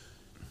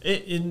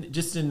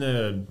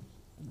the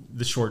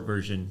short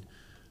version,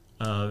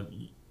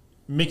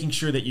 making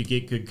sure that you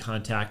get good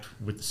contact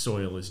with the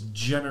soil is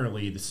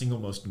generally the single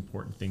most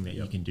important thing that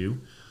you can do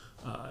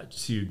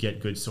to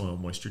get good soil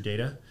moisture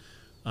data.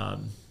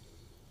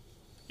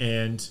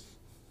 And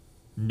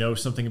know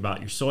something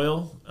about your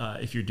soil.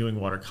 If you're doing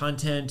water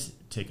content,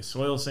 take a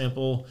soil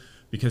sample,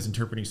 because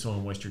interpreting soil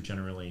moisture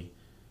generally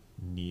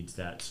needs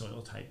that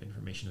soil type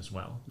information as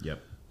well.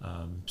 Yep.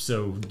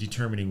 So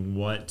determining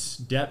what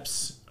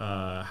depths,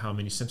 how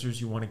many sensors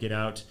you want to get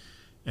out,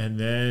 and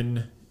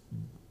then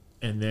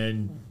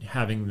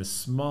having the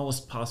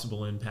smallest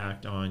possible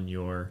impact on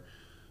your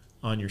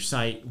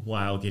site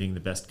while getting the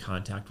best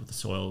contact with the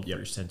soil for your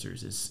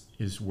sensors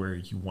is where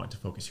you want to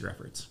focus your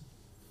efforts.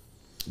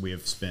 We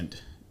have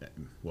spent,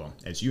 well,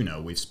 as you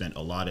know, we've spent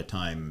a lot of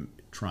time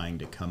trying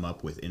to come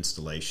up with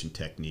installation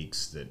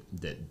techniques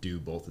that do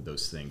both of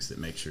those things, that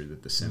make sure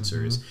that the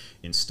sensor is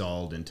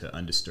installed into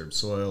undisturbed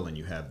soil and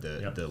you have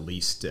the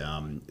least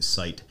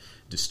site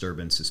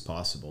disturbance as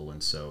possible.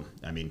 And so,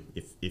 I mean,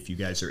 if you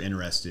guys are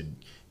interested,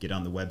 get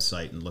on the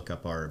website and look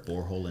up our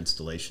borehole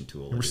installation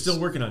tool. And we're still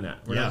working on that.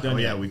 We're not done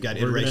yet. We've got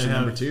iteration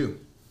number 2.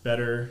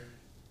 Better,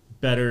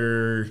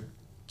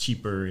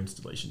 cheaper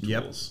installation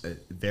tools. Yep,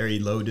 very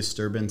low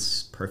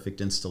disturbance, perfect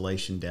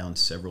installation down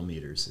several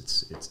meters.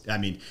 It's. I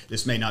mean,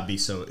 this may not be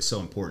so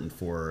important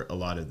for a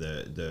lot of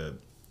the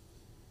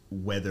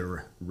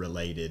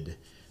weather-related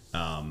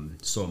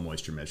soil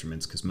moisture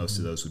measurements, because most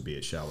of those would be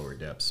at shallower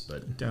depths.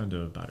 But down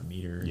to about a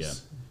meter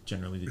is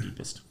generally the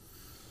deepest.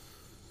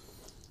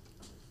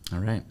 All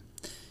right.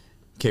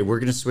 Okay, we're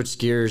going to switch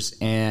gears,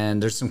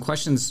 and there's some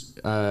questions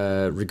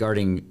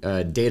regarding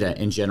data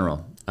in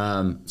general.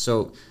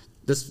 So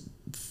this,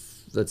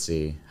 let's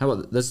see.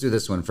 Let's do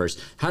this one first.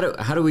 How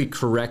do we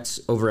correct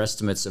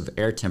overestimates of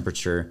air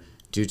temperature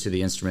due to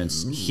the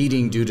instrument's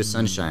heating due to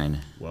sunshine?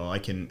 Well, I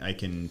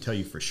can tell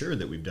you for sure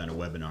that we've done a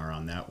webinar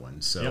on that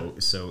one. So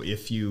Yep. so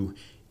if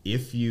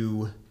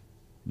you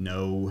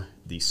know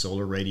the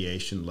solar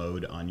radiation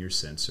load on your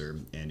sensor,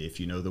 and if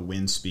you know the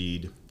wind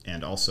speed,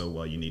 and also,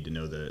 well, you need to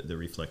know the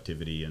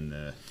reflectivity and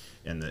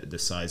the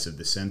size of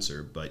the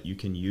sensor, but you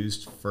can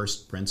use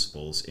first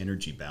principles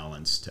energy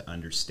balance to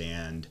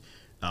understand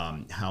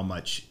how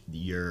much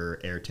your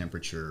air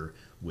temperature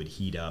would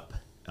heat up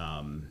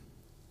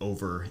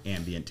over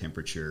ambient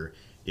temperature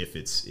if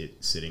it's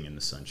sitting in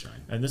the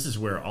sunshine. And this is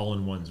where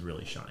all-in-ones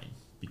really shine,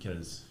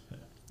 because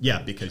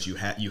because you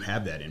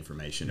have that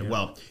information. Yeah.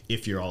 Well,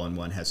 if your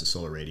all-in-one has a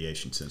solar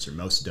radiation sensor,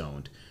 most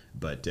don't,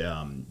 but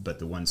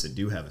the ones that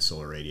do have a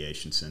solar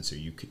radiation sensor,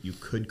 you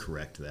could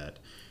correct that.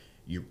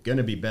 You're going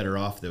to be better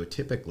off, though,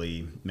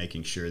 typically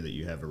making sure that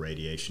you have a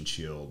radiation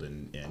shield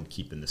and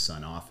keeping the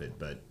sun off it.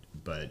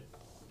 But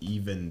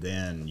even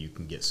then, you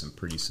can get some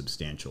pretty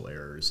substantial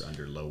errors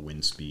under low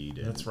wind speed.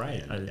 That's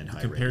right. And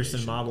high Comparison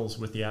radiation. models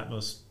with the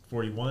Atmos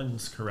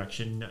 41's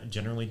correction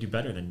generally do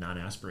better than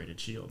non-aspirated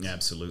shields.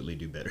 Absolutely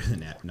do better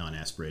than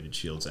non-aspirated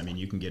shields. I mean,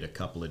 you can get a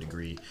couple of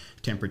degree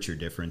temperature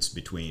difference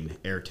between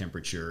air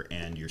temperature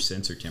and your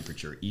sensor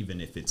temperature,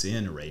 even if it's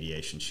in a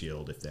radiation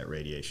shield, if that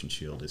radiation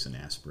shield isn't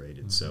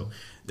aspirated. Mm-hmm. So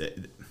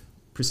the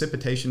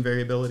precipitation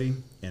variability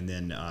and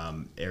then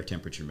air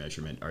temperature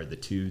measurement are the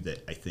two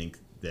that I think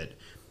that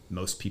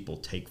most people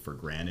take for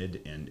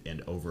granted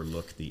and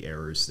overlook the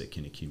errors that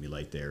can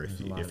accumulate there if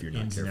you're not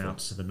ins careful. And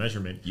outs to the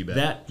measurement. You bet.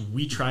 That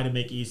we try to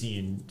make easy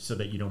and so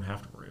that you don't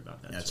have to worry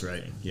about that. That's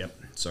right. Yep,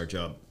 it's our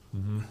job.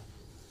 Mm-hmm.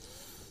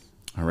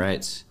 All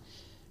right.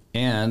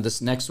 And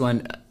this next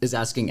one is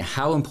asking,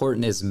 how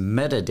important is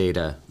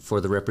metadata for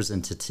the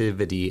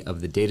representativity of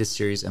the data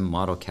series and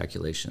model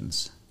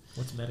calculations?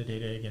 What's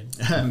metadata again?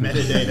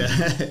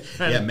 Metadata.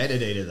 Yeah,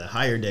 metadata, the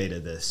higher data,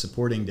 the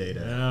supporting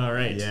data. All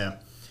right. Yeah.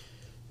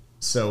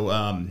 So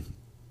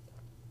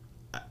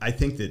I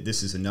think that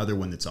this is another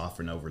one that's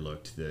often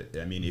overlooked.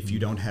 If you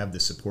don't have the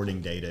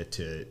supporting data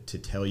to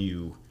tell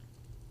you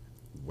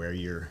where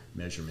your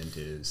measurement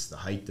is, the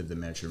height of the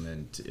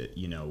measurement,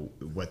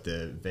 what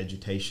the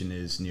vegetation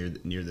is near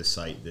the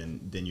site,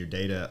 then your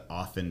data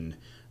often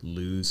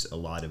lose a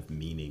lot of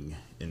meaning.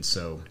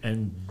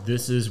 And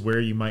this is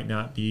where you might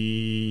not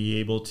be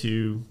able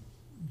to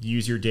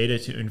use your data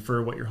to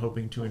infer what you're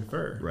hoping to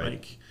infer. Right.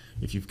 Like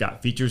if you've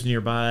got features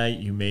nearby,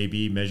 you may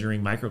be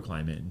measuring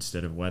microclimate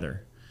instead of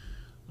weather.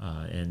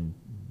 And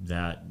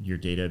that your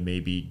data may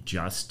be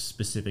just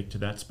specific to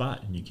that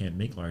spot, and you can't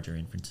make larger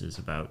inferences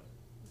about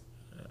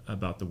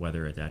the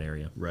weather at that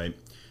area. Right.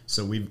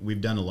 So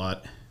we've done a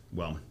lot.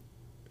 Well,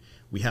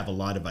 we have a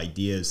lot of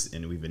ideas,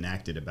 and we've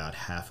enacted about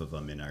half of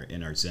them in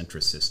our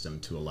Zentra system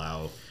to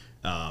allow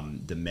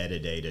the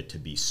metadata to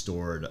be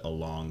stored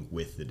along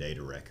with the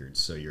data records.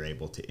 So you're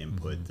able to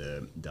input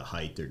the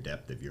height or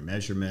depth of your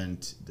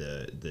measurement,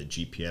 the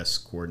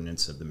GPS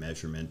coordinates of the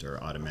measurement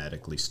are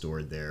automatically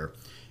stored there.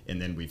 And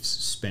then we've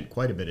spent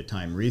quite a bit of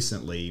time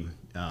recently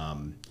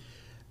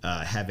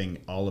having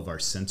all of our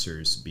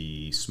sensors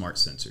be smart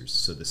sensors.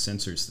 So the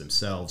sensors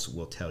themselves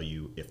will tell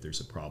you if there's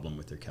a problem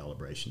with their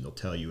calibration. They'll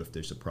tell you if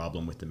there's a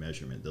problem with the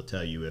measurement. They'll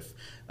tell you if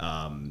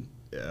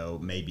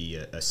maybe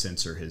a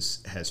sensor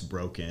has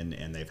broken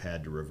and they've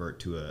had to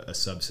revert to a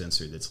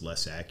sub-sensor that's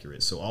less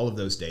accurate. So all of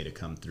those data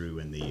come through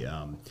in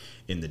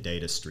the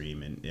data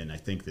stream, and I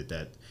think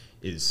that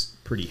is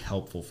pretty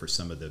helpful for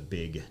some of the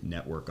big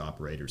network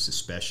operators,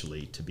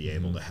 especially to be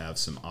able to have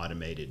some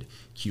automated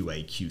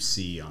QA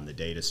QC on the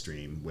data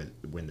stream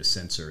when the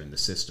sensor and the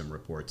system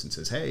reports and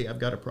says, "Hey, I've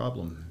got a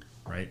problem."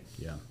 Right.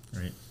 Yeah.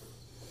 Right.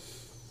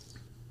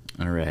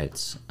 All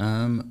right.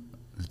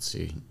 Let's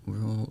see.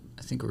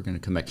 I think we're going to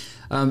come back.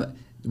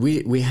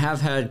 We have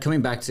had,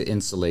 coming back to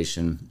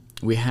insulation,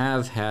 we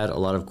have had a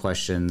lot of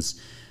questions.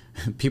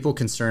 People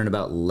concerned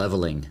about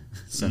leveling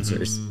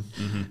sensors.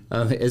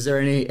 Is there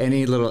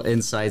any little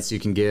insights you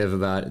can give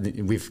about?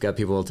 We've got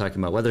people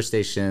talking about weather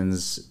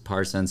stations,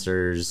 power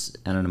sensors,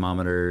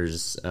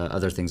 anemometers,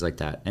 other things like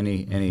that.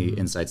 Any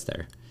insights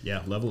there?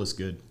 Yeah, level is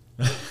good.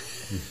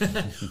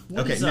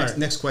 Okay,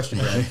 next question,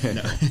 Brad.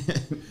 No.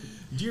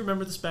 Do you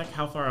remember the spec?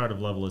 How far out of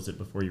level is it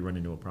before you run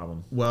into a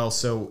problem? Well,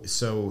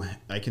 so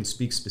I can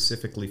speak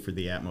specifically for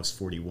the Atmos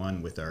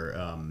 41 with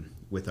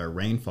our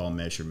rainfall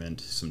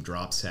measurement. Some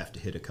drops have to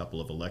hit a couple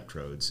of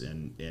electrodes,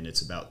 and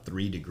it's about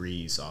 3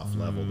 degrees off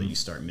level that you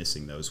start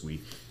missing those. We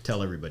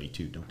tell everybody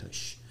don't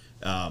touch,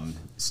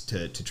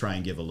 to try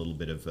and give a little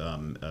bit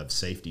of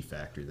safety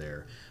factor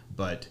there.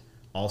 But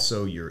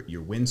Also,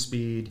 your wind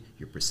speed,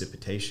 your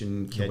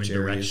precipitation catch wind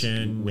areas,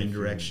 direction, wind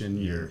direction,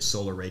 your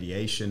solar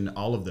radiation,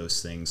 all of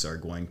those things are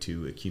going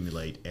to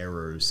accumulate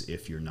errors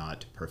if you're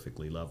not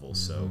perfectly level.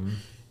 So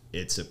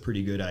it's a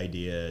pretty good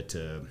idea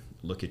to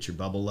look at your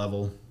bubble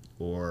level,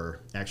 or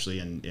actually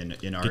in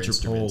our get your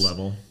pole instruments.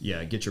 level.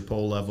 Yeah, get your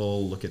pole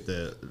level, look at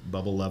the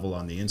bubble level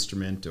on the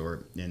instrument,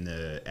 or in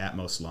the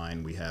Atmos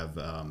line, we have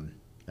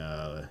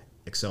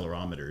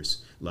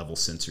accelerometers, level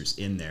sensors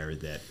in there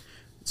that,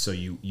 so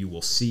you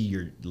will see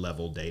your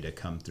level data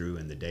come through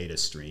in the data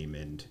stream,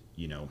 and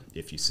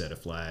if you set a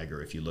flag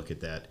or if you look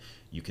at that,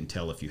 you can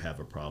tell if you have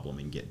a problem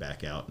and get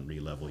back out and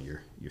re-level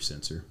your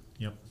sensor.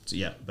 Yep. So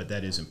yeah, but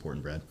that is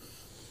important, Brad.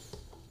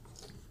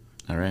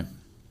 All right.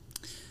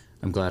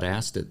 I'm glad I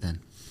asked it then.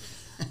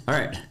 All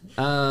right.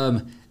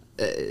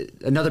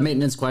 Another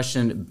maintenance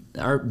question.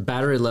 Our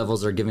battery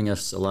levels are giving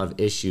us a lot of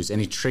issues.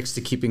 Any tricks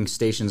to keeping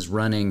stations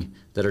running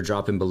that are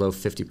dropping below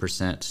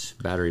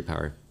 50% battery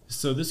power?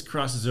 So this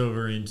crosses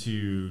over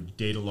into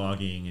data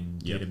logging and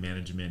data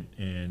management,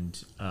 and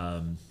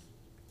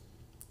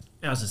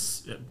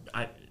as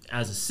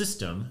a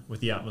system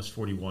with the Atmos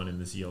 41 and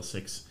the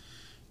ZL6,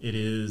 it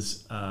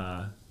is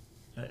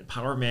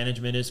power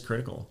management is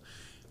critical.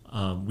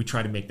 We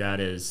try to make that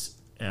as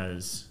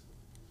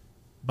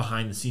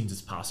behind the scenes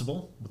as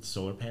possible with the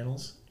solar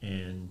panels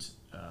and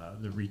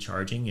the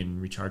recharging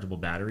and rechargeable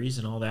batteries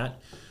and all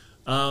that.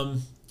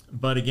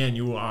 But again,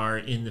 you are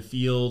in the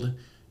field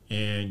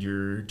and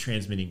you're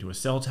transmitting to a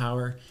cell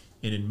tower,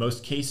 and in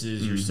most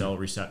cases, your cell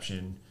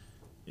reception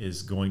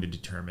is going to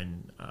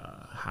determine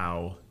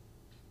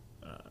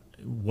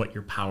what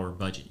your power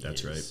budget is.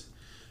 That's right.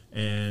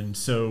 And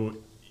so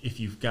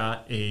if you've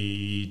got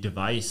a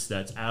device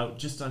that's out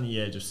just on the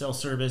edge of cell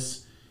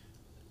service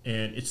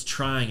and it's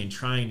trying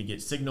to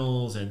get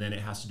signals, and then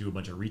it has to do a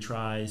bunch of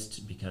retries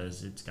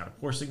because it's got a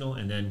poor signal,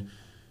 and then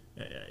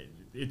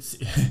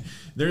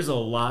there's a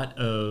lot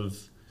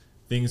of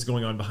things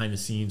going on behind the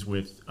scenes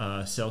with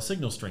cell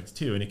signal strength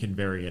too, and it can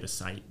vary at a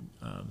site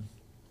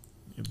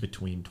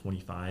between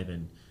 25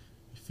 and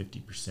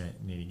 50%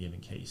 in any given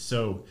case.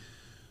 So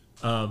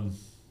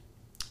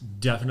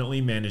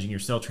definitely managing your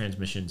cell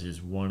transmissions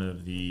is one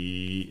of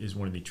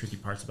the tricky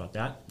parts about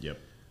that. Yep.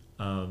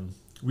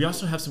 We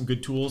also have some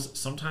good tools.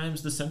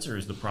 Sometimes the sensor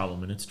is the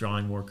problem and it's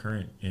drawing more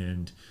current,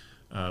 and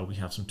we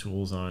have some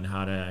tools on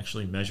how to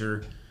actually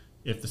measure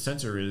if the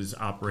sensor is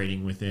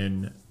operating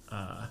within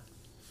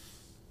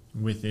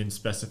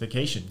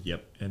specification.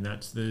 Yep. And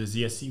that's the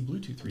ZSC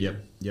Bluetooth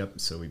reader. Yep.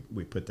 So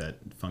we put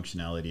that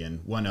functionality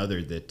in. One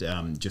other that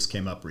just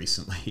came up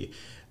recently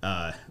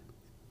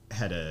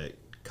had a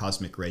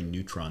cosmic ray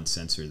neutron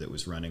sensor that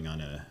was running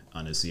on a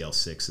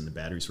ZL6, and the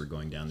batteries were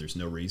going down. There's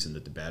no reason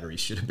that the batteries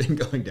should have been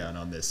going down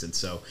on this. And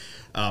so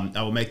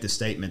I will make the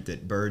statement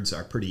that birds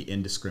are pretty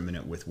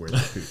indiscriminate with where they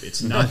poop.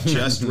 It's not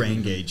just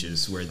rain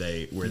gauges where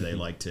they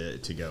like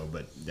to go,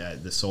 but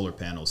the solar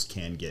panels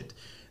can get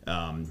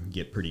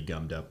pretty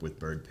gummed up with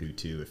bird poo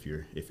too if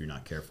you're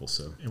not careful.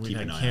 So and keep we've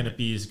an had eye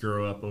canopies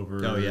grow up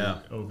over. Oh yeah.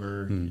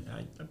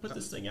 I put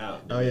this thing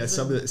out. Oh yeah,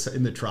 some of the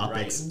in the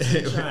tropics.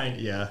 Right,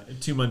 yeah.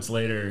 And 2 months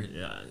later,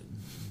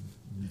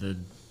 the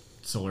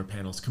solar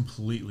panels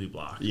completely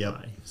blocked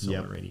by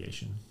solar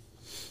radiation.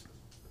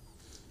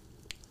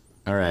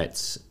 All right.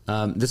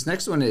 This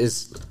next one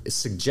is a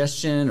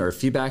suggestion or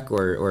feedback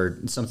or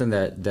something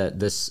that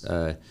this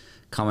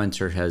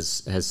commenter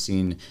has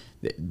seen.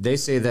 They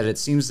say that it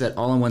seems that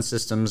all-in-one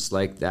systems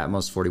like the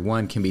Atmos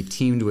 41 can be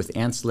teamed with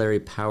ancillary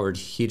powered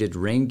heated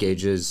rain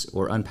gauges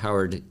or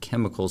unpowered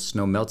chemical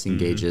snow melting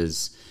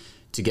gauges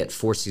to get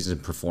four-season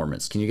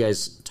performance. Can you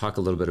guys talk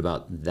a little bit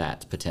about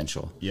that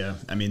potential? Yeah,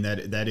 I mean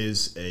that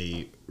is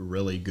a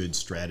really good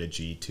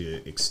strategy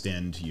to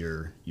extend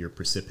your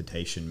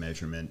precipitation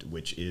measurement,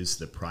 which is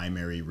the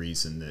primary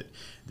reason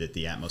that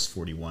the Atmos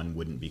 41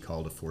 wouldn't be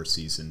called a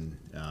four-season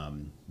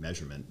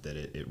measurement. That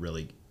it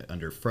really,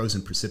 under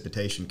frozen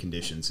precipitation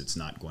conditions, it's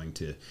not going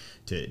to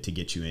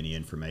get you any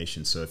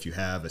information. So if you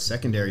have a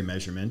secondary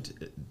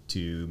measurement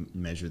to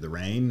measure the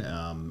rain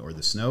or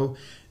the snow,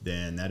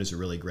 then that is a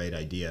really great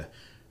idea.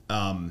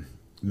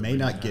 May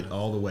not get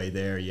all the way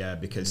there,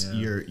 because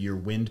your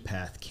wind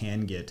path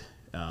can get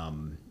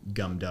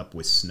gummed up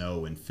with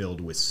snow and filled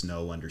with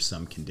snow under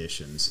some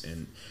conditions,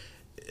 and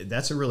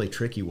that's a really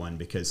tricky one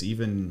because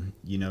even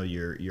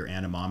your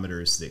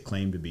anemometers that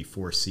claim to be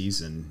four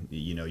season,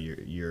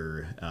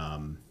 your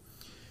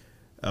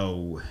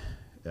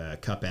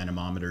cup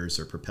anemometers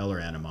or propeller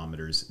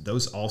anemometers,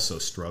 those also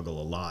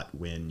struggle a lot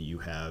when you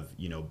have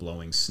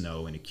blowing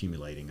snow and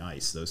accumulating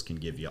ice. Those can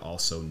give you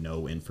also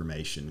no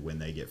information when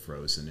they get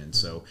frozen, and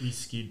so we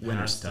skied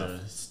past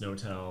a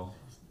Snowtell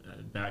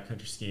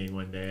backcountry skiing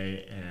one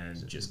day,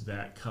 and just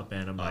that cup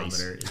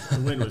anemometer, the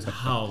wind was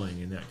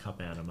howling, and that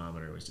cup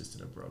anemometer was just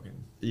in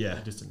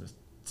a just in a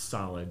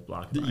solid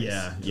block of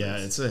ice.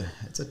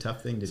 It's a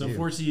tough thing to do. So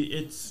unfortunately,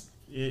 it's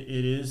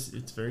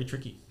very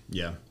tricky.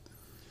 Yeah.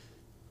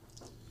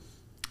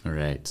 All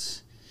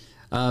right.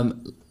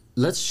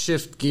 Let's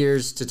shift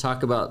gears to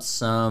talk about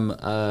some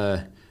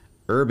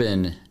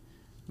urban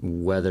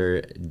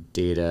weather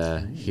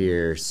data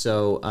here.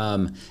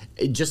 So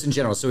just in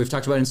general, so we've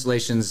talked about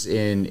installations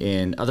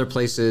in other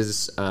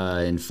places,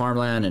 in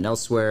farmland and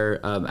elsewhere.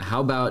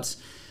 How about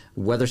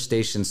weather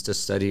stations to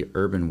study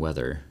urban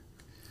weather?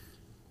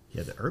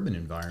 Yeah, the urban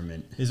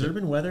environment. Is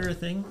urban weather a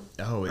thing?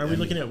 Oh, are we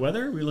looking at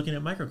weather? Or are we looking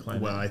at microclimate?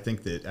 Well, I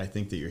think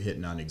that you're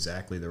hitting on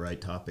exactly the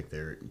right topic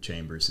there,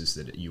 Chambers. Is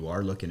that you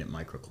are looking at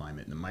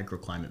microclimate, and the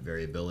microclimate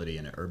variability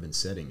in an urban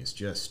setting is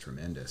just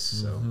tremendous.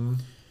 So,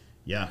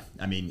 yeah,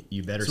 I mean,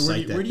 you better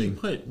cite that thing.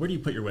 Where do you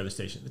put your weather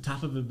station? The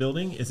top of a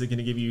building? Is it going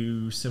to give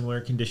you similar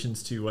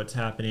conditions to what's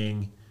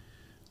happening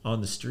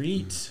on the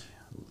street?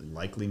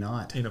 Likely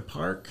not. In a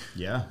park?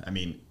 Yeah, I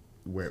mean.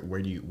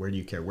 Where do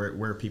you care?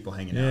 Where are people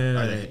hanging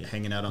out? Are they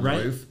hanging out on the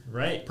roof?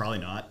 Right. Probably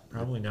not.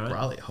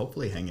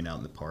 Hopefully hanging out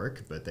in the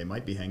park, but they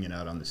might be hanging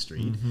out on the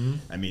street.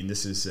 I mean,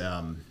 this is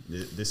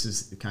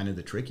kind of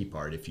the tricky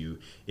part. If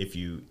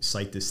you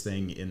cite this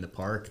thing in the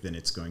park, then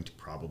it's going to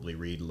probably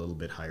read a little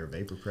bit higher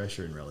vapor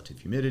pressure and relative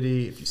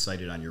humidity. If you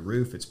cite it on your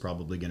roof, it's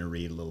probably going to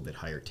read a little bit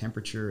higher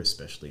temperature,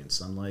 especially in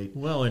sunlight.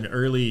 Well,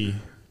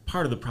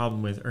 part of the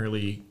problem with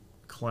early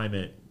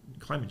climate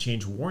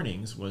change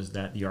warnings was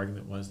that the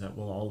argument was that,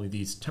 well, all of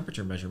these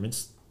temperature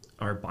measurements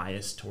are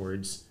biased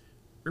towards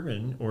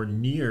urban or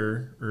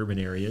near urban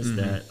areas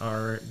that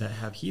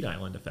have heat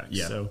island effects.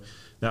 Yeah. So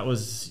that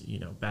was,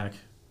 back,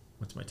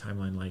 what's my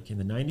timeline like, in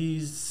the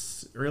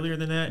 90s, earlier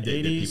than that,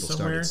 80s people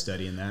somewhere, started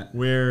studying that,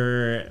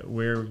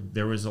 where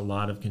there was a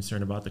lot of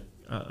concern about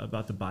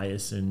the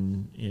bias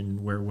in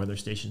where weather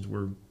stations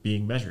were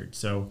being measured.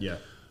 So yeah,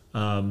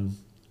 I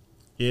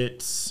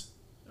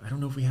don't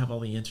know if we have all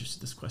the answers to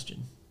this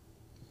question.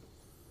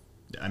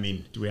 I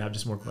mean, do we have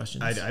just more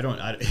questions?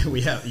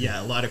 We have,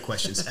 a lot of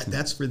questions.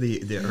 That's for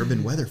the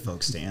urban weather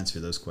folks to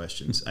answer those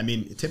questions. I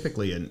mean,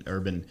 typically in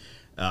urban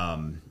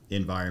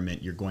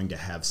environment, you're going to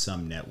have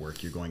some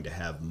network. You're going to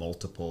have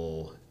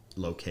multiple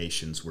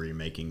locations where you're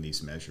making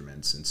these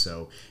measurements. And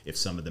so if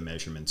some of the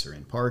measurements are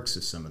in parks,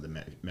 if some of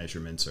the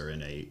measurements are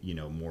in a,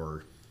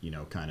 more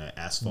kind of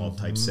asphalt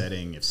type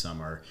setting, if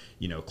some are,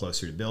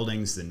 closer to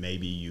buildings, then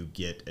maybe you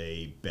get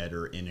a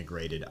better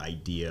integrated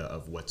idea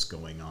of what's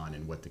going on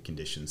and what the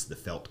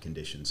felt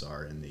conditions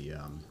are in the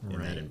in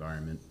that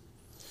environment.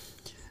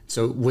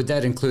 So would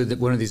that include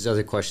one of these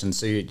other questions?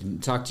 So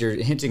you're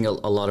hinting a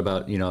lot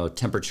about,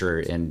 temperature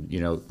and,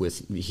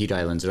 with heat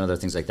islands and other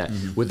things like that.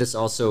 Would this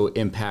also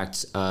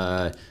impact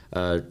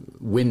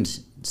wind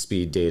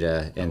speed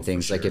data and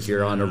things like if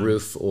you're on a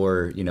roof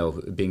or,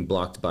 being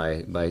blocked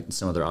by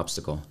some other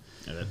obstacle?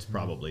 Yeah, that's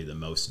probably the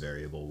most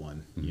variable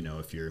one.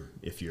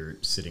 If you're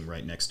sitting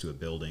right next to a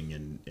building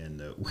and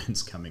the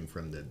wind's coming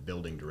from the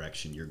building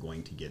direction, you're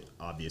going to get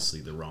obviously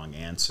the wrong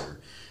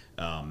answer.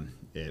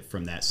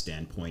 From that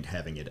standpoint,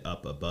 having it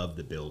up above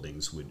the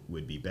buildings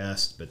would be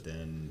best. But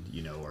then,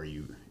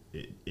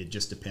 it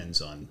just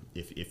depends on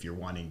if you're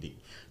wanting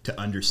to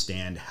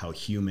understand how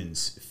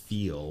humans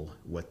feel,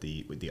 what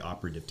the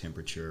operative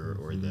temperature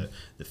or the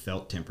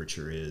felt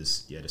temperature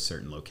is at a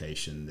certain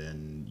location,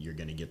 then you're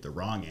going to get the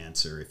wrong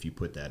answer if you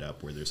put that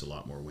up where there's a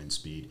lot more wind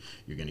speed.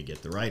 You're going to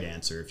get the right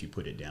answer if you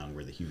put it down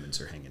where the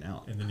humans are hanging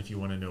out. And then if you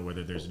want to know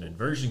whether there's an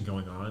inversion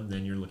going on,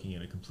 then you're looking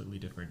at a completely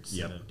different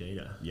set of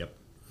data. Yep.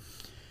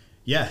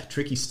 Yeah,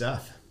 tricky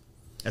stuff.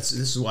 This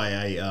is why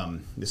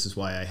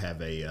I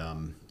have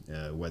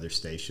a weather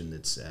station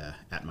that's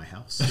at my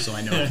house, so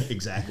I know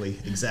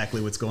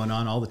exactly what's going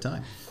on all the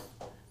time.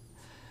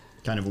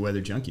 Kind of a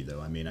weather junkie, though.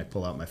 I mean, I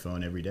pull out my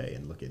phone every day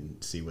and look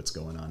and see what's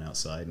going on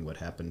outside and what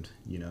happened,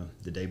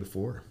 the day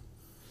before.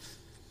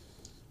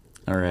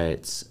 All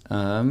right.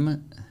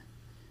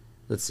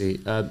 Let's see.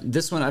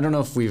 This one, I don't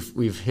know if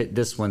we've hit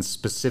this one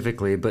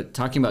specifically, but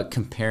talking about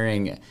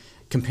comparing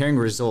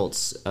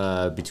results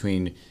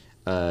between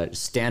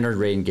standard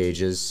rain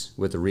gauges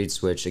with a reed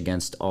switch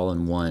against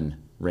all-in-one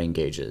rain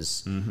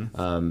gauges.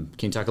 Can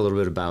you talk a little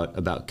bit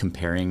about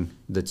comparing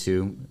the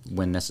two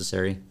when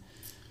necessary?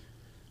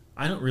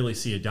 I don't really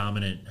see a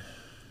dominant.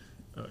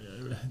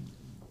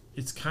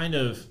 It's kind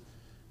of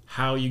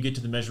how you get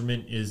to the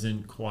measurement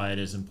isn't quite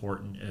as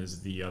important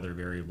as the other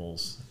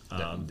variables.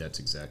 That's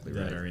exactly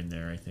right. That are in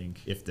there, I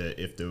think. If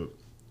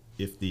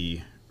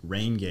the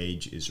rain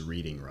gauge is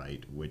reading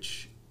right,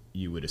 which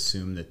you would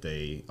assume that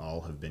they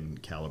all have been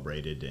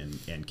calibrated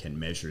and can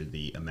measure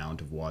the amount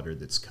of water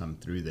that's come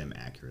through them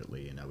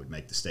accurately. And I would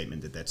make the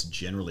statement that that's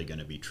generally going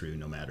to be true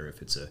no matter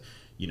if it's a,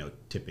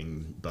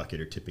 tipping bucket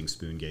or tipping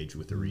spoon gauge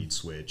with a reed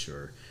switch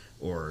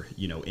or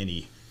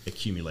any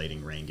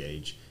accumulating rain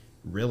gauge.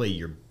 Really,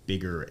 your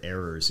bigger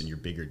errors and your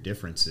bigger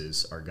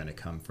differences are going to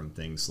come from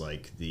things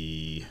like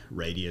the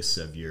radius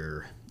of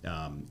your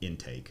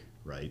intake,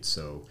 right?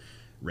 So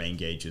rain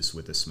gauges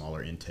with a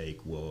smaller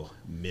intake will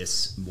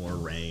miss more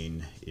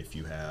rain if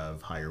you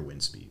have higher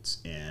wind speeds,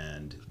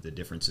 and the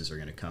differences are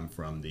going to come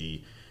from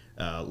the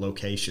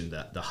location,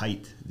 the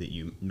height that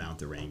you mount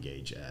the rain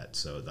gauge at.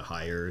 So the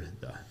higher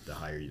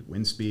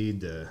wind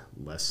speed, the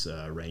less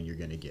rain you're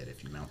going to get.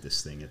 If you mount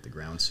this thing at the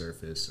ground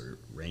surface or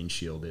rain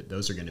shield it,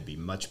 those are going to be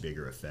much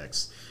bigger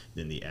effects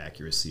than the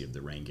accuracy of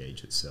the rain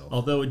gauge itself.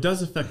 Although it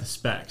does affect the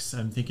specs.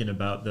 I'm thinking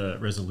about the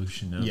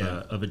resolution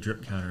of a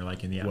drip counter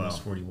like in the Atmos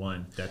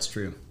 41. That's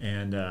true.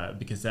 And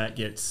because that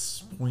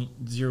gets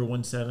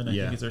 0.017, I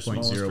think is our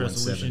smallest 0.017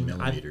 resolution.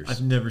 millimeters.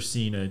 I've never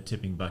seen a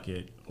tipping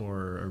bucket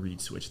or a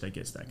reed switch that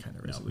gets that kind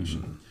of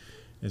resolution.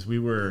 As we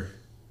were,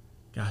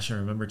 I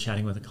remember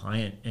chatting with a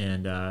client,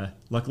 and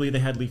luckily they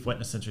had leaf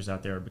wetness sensors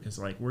out there because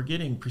we're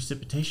getting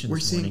precipitation. We're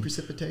this seeing morning,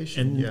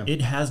 precipitation, and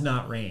it has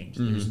not rained.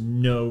 There's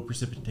no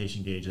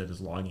precipitation gauge that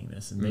is logging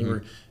this,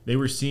 and they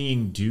were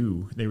seeing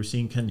dew. They were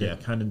seeing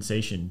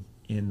condensation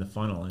in the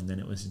funnel, and then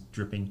it was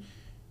dripping.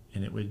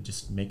 And it would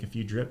just make a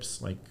few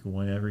drips, like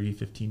one every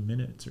 15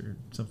 minutes or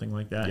something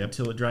like that,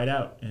 until it dried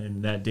out.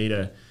 And that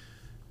data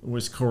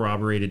was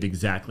corroborated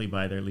exactly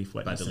by their leaf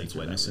wetness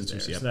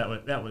sensors. Yep. So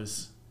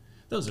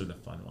those are the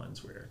fun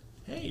ones where,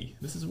 hey,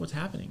 this is what's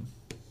happening.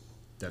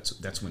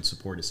 That's when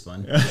support is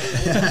fun.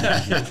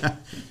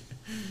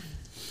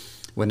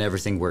 When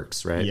everything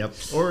works, right? Yep.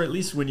 Or at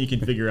least when you can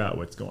figure out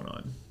what's going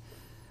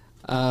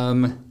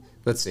on.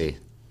 Let's see.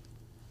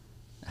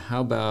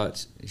 How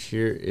about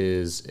here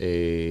is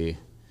a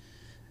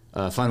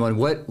fun one.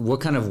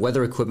 What kind of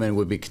weather equipment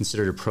would be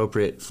considered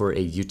appropriate for a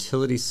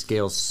utility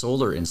scale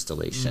solar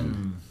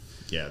installation?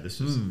 Yeah,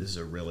 this is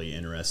a really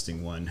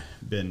interesting one.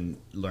 Been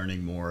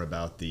learning more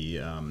about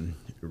the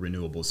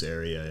renewables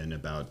area and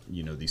about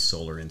these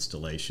solar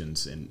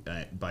installations, and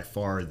by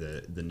far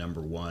the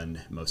number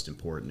one most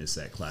important is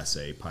that Class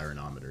A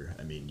pyranometer.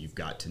 I mean, you've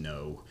got to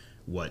know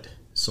what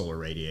solar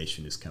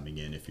radiation is coming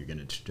in if you're going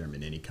to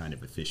determine any kind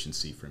of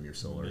efficiency from your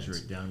solar. Measure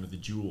it down to the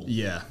joule.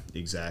 Yeah,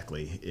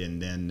 exactly.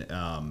 And then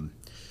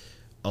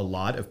a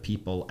lot of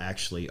people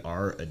actually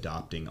are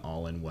adopting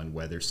all-in-one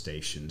weather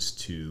stations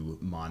to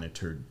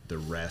monitor the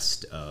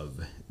rest of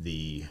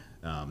the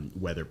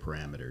weather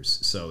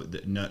parameters. So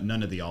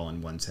none of the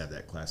all-in-ones have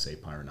that Class A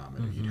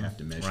pyranometer. You'd have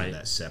to measure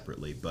that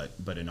separately.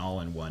 But an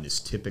all-in-one is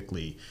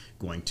typically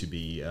going to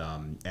be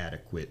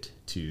adequate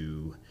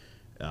to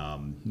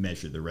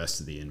measure the rest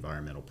of the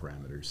environmental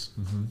parameters.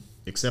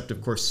 Except,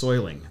 of course,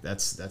 soiling.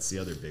 That's the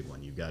other big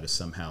one. You've got to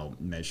somehow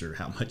measure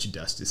how much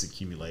dust is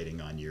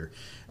accumulating on your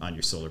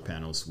solar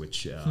panels,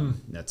 which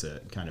that's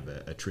a kind of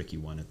a tricky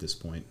one at this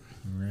point.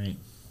 Right.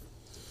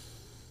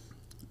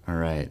 All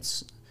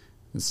right.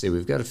 Let's see.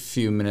 We've got a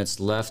few minutes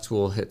left.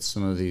 We'll hit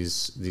some of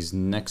these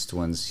next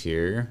ones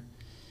here.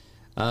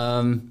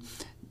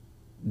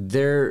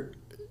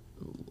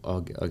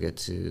 I'll get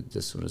to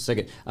this one in a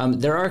second.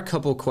 There are a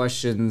couple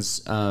questions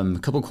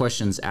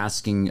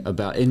asking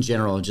about, in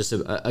general, just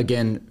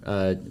again,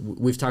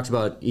 we've talked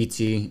about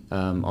ET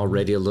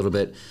already a little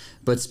bit,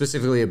 but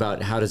specifically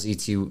about how does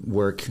ET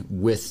work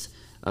with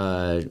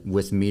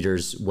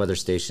meters, weather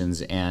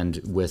stations,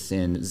 and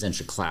within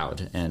Zentra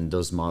Cloud and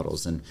those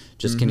models. And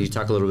just can you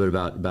talk a little bit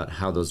about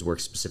how those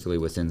work specifically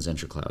within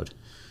Zentra Cloud?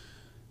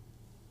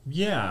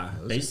 Yeah,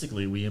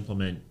 basically we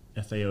implement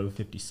FAO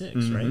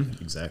 56, right?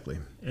 Exactly.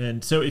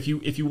 And so if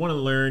you want to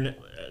learn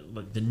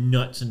like the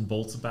nuts and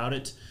bolts about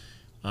it,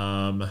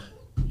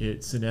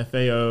 it's an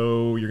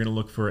FAO. You're going to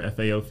look for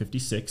FAO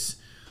 56,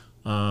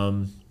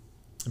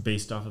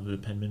 based off of the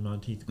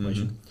Penman-Monteith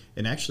equation.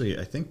 And actually,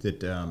 I think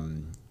that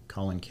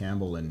Colin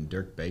Campbell and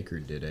Dirk Baker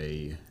did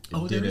a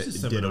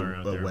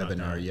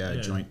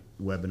webinar, joint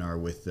webinar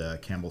with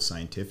Campbell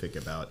Scientific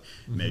about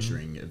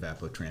measuring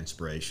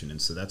evapotranspiration, and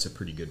so that's a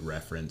pretty good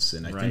reference.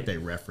 And I think they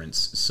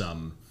reference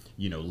some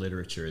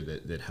literature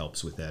that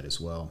helps with that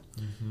as well.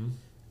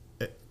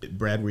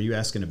 Brad, were they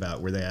asking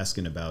about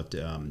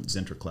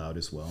Zentra Cloud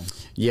as well?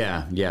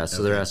 Yeah.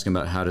 So they're asking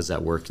about how does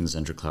that work in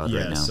Zentra Cloud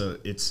right now? So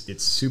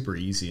it's super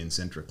easy in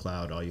Zentra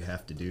Cloud. All you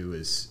have to do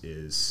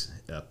is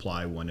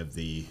apply one of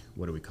the,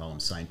 what do we call them,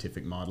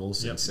 scientific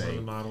models, and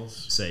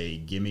say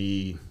give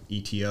me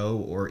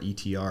ETO or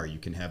ETR. You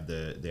can have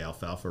the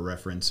alfalfa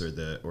reference or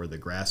the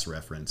grass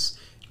reference.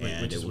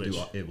 And it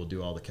will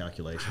do all the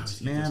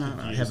calculations. Man,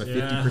 I have a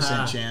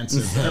 50% chance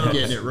of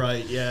getting it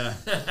right. Yeah.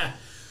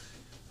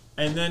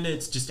 And then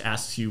it just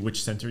asks you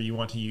which sensor you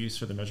want to use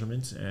for the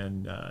measurements,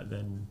 and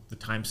then the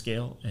time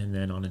scale, and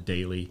then on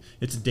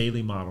it's a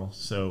daily model,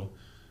 so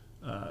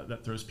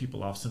that throws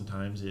people off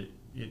sometimes. It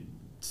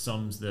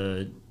sums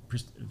the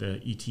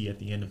ET at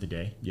the end of the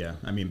day. Yeah,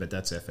 I mean, but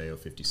that's FAO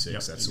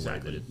 56. That's the way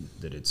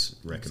that it's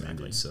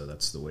recommended. So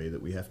that's the way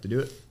that we have to do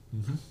it.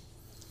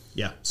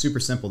 Yeah, super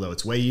simple though.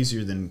 It's way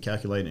easier than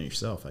calculating it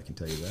yourself, I can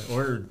tell you that.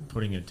 Or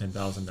putting a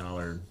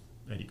 $10,000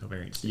 eddy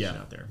covariance station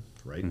out there.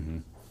 Right.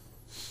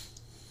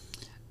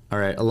 All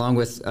right. Along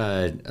with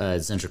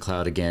Zentra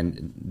Cloud,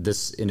 again,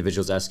 this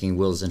individual is asking,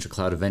 will Zentra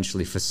Cloud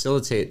eventually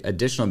facilitate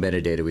additional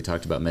metadata? We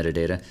talked about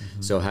metadata.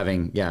 So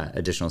having,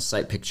 additional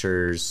site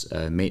pictures,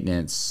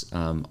 maintenance,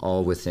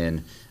 all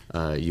within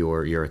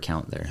your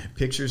account there.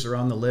 Pictures are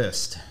on the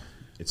list.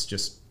 It's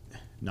just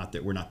not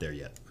that we're not there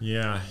yet.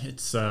 Yeah,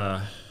 it's...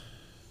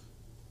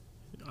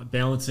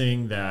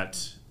 balancing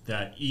that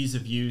ease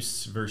of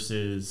use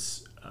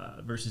versus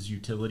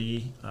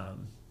utility.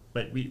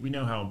 But we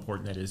know how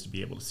important that is to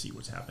be able to see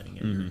what's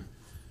happening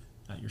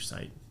at your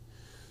site.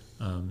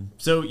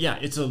 So yeah,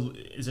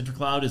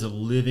 InterCloud is a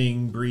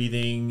living,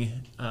 breathing,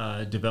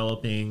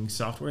 developing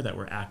software that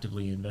we're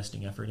actively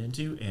investing effort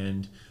into,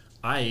 and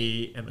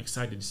I am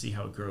excited to see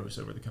how it grows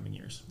over the coming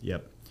years.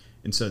 Yep.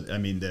 And so, I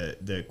mean,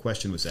 the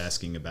question was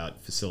asking about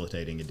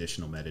facilitating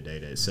additional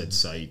metadata. It said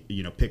site,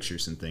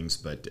 pictures and things,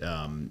 but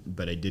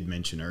I did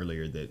mention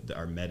earlier that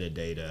our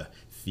metadata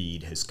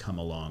feed has come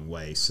a long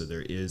way. So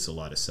there is a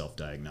lot of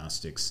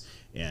self-diagnostics,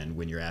 and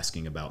when you're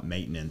asking about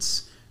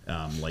maintenance,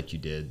 like you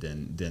did,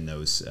 then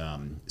those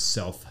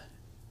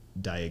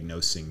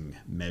self-diagnosing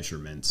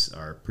measurements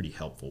are pretty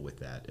helpful with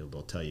that.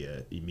 They'll tell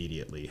you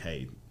immediately,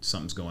 hey,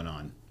 something's going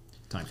on,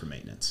 time for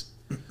maintenance.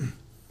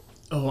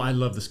 Oh, I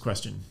love this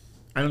question.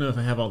 I don't know if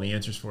I have all the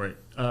answers for it.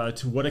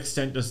 To what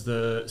extent does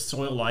the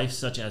soil life,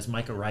 such as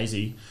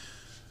mycorrhizae,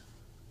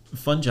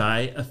 fungi,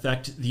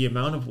 affect the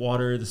amount of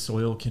water the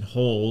soil can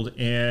hold,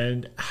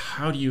 and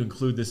how do you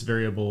include this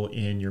variable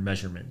in your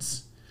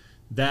measurements?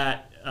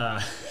 That's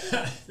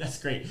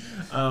great.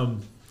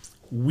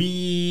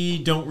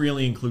 We don't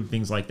really include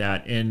things like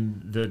that,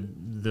 and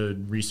the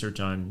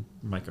research on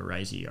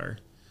mycorrhizae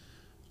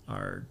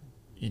are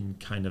in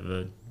kind of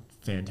a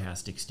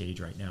fantastic stage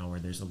right now,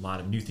 where there's a lot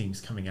of new things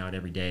coming out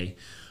every day.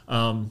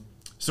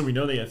 So we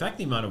know they affect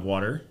the amount of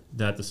water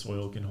that the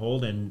soil can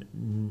hold, and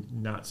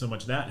not so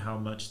much that, how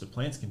much the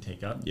plants can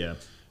take up, and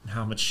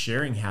how much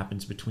sharing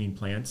happens between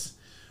plants.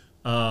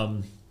 I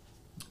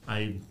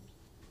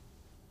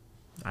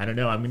don't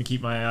know. I'm going to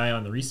keep my eye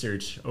on the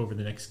research over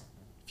the next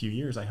few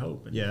years, I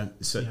hope, and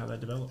see how that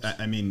develops.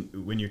 I mean,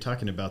 when you're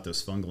talking about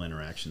those fungal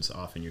interactions,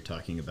 often you're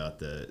talking about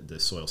the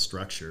soil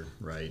structure,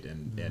 right,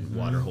 and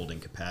water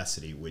holding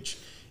capacity, which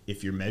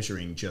if you're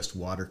measuring just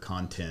water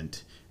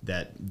content,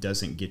 that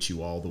doesn't get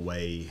you all the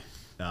way.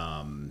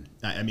 I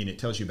mean, it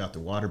tells you about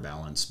the water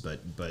balance, but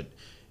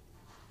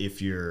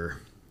if you're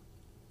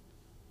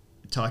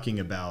talking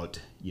about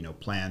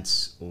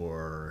plants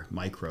or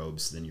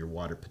microbes, then your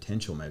water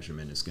potential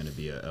measurement is going to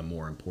be a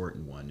more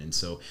important one. And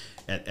so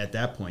at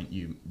that point,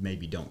 you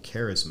maybe don't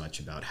care as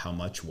much about how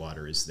much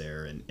water is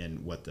there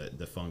and what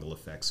the fungal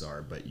effects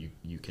are, but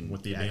you can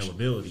what the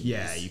availability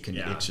is. You can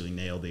actually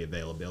nail the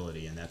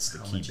availability, and that's the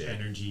key bit. How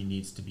much energy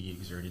needs to be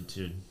exerted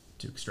to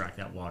extract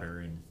that water,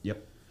 and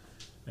yep.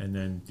 And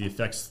then the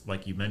effects,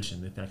 like you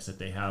mentioned, the effects that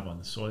they have on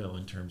the soil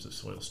in terms of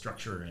soil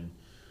structure and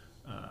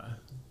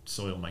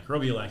soil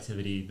microbial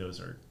activity. Those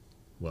are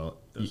the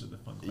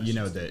fun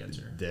questions to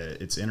answer.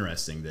 It's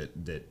interesting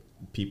that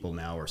people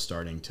now are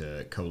starting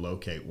to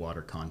co-locate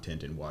water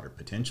content and water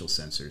potential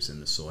sensors in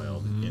the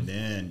soil, and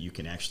then you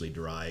can actually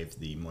derive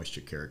the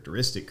moisture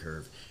characteristic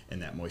curve,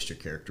 and that moisture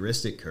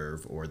characteristic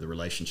curve, or the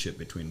relationship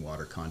between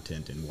water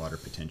content and water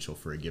potential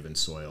for a given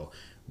soil,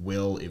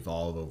 will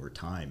evolve over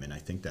time. And I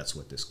think that's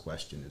what this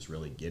question is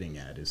really getting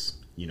at, is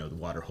the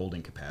water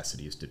holding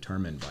capacity is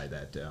determined by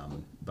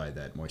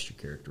that moisture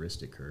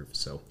characteristic curve.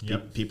 So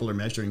people are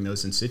measuring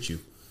those in situ.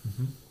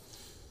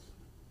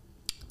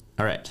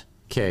 All right.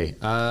 Okay.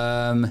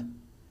 I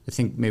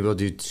think maybe we'll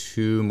do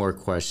two more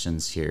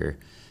questions here.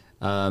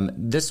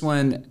 This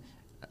one,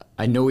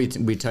 I know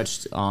we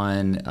touched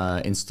on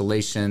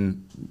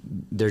installation.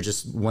 They're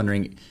just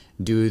wondering,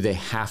 do they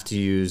have to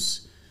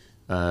use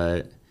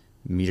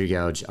meter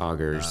gauge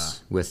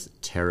augers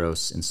with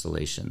Teros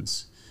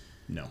installations?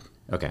 No.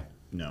 Okay.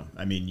 No,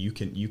 I mean you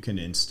can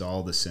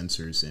install the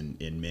sensors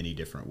in many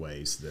different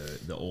ways.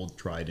 The old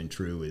tried and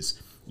true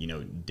is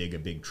dig a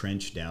big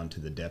trench down to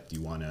the depth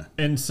you want to.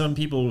 And some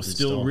people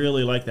still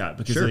really like that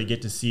because they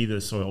get to see the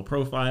soil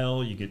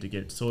profile. You get to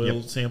get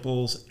soil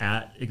samples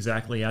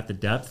exactly at the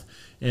depth,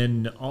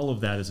 and all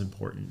of that is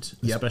important,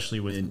 especially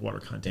with water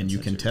content. And you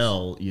sensors. can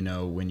tell,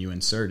 when you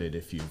insert it,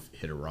 if you've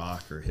hit a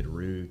rock or hit a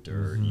root,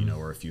 or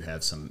or if you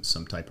have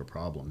some type of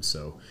problem.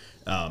 So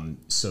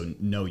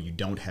no, you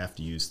don't have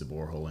to use the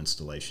borehole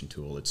installation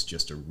tool. It's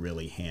just a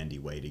really handy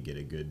way to get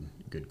a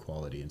good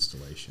quality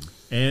installation.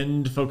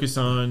 And focus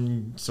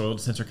on soil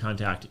to sensor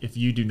contact. If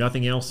you do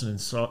nothing else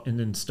in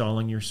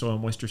installing your soil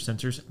moisture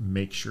sensors,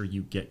 make sure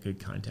you get good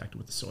contact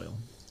with the soil.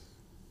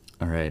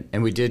 All right.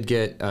 And we did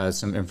get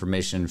some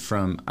information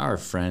from our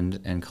friend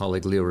and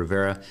colleague Leo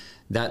Rivera.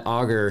 That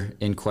auger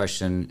in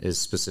question is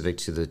specific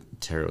to the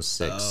Teros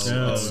 6.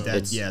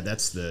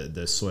 That's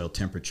the soil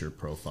temperature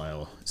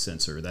profile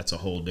sensor. That's a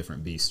whole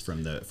different beast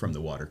from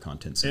the water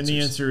content sensors. And the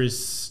answer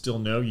is still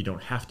no. You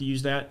don't have to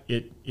use that.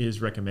 It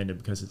is recommended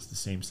because it's the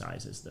same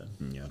size as the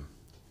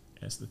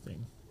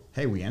thing.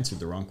 Hey, we answered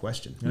the wrong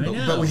question, know.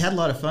 but we had a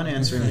lot of fun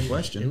answering the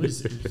question.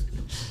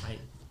 I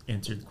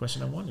answered the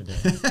question I wanted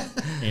to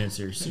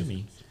answer. Sue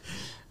me.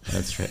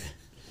 That's right.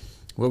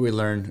 What we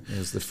learned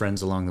is the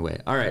friends along the way.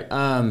 All right,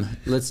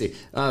 let's see.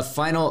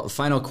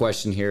 Final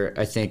question here,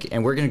 I think,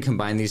 and we're going to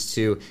combine these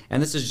two.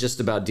 And this is just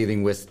about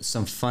dealing with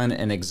some fun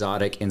and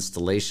exotic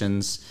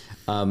installations.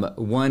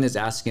 One is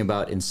asking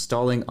about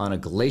installing on a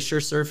glacier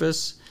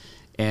surface,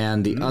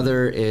 and the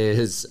other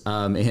is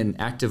in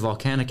active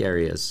volcanic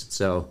areas.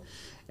 So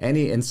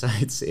any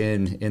insights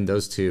in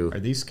those two? Are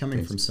these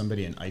coming from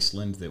somebody in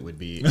Iceland that would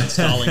be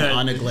installing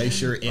on a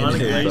glacier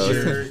in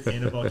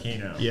in a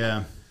volcano?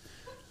 Yeah.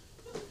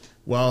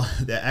 Well,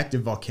 the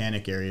active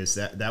volcanic areas,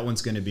 that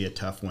one's going to be a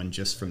tough one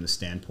just from the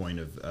standpoint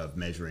of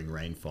measuring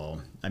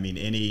rainfall. I mean,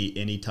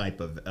 any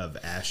type of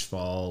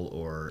ashfall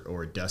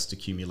or dust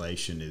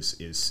accumulation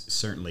is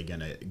certainly going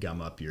to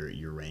gum up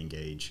your rain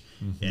gauge.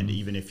 Mm-hmm. And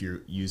even if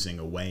you're using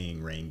a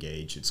weighing rain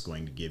gauge, it's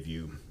going to give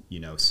you,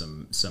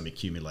 some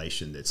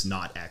accumulation that's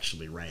not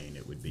actually rain.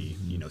 It would be,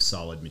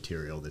 solid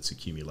material that's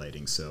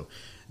accumulating. So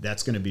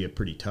that's going to be a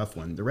pretty tough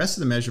one. The rest of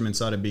the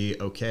measurements ought to be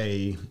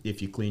okay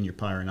if you clean your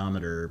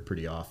pyranometer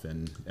pretty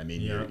often. I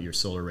mean, your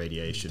solar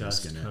radiation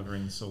dust is going to...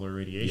 covering solar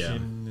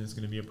radiation is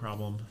going to be a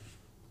problem.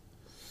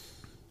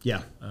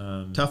 Yeah,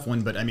 tough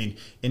one. But I mean,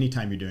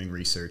 anytime you're doing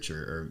research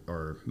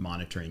or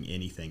monitoring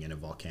anything in a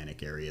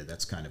volcanic area,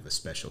 that's kind of a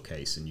special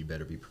case, and you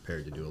better be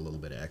prepared to do a little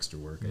bit of extra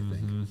work, I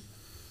think.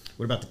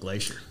 What about the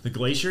glacier? The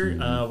glacier,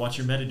 watch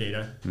your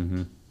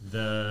metadata.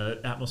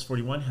 The Atmos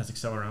 41 has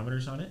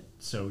accelerometers on it,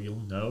 so you'll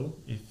know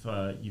if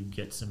you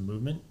get some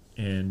movement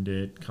and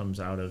it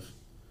comes out of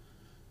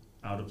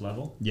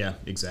level. Yeah,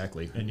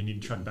 exactly. And you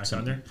need to truck back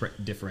on there.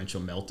 Differential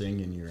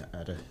melting and you're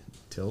at a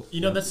tilt.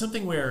 That's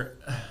something where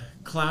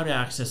cloud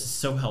access is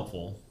so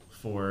helpful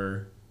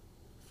for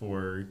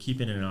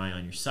keeping an eye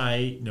on your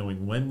site,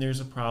 knowing when there's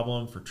a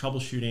problem, for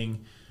troubleshooting.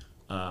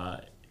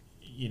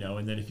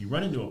 And then if you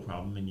run into a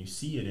problem and you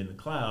see it in the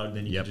cloud,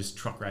 then you can just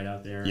truck right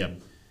out there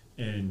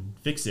and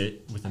fix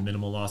it with a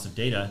minimal loss of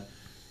data.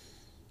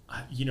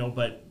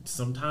 But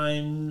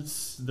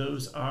sometimes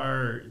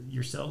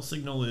your cell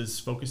signal is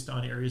focused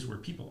on areas where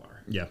people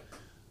are. Yeah.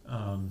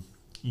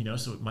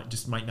 So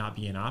it might not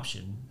be an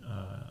option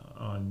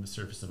on the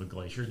surface of a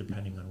glacier,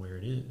 depending on where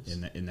it is.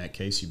 In that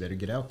case, you better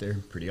get out there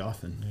pretty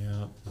often.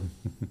 Yeah.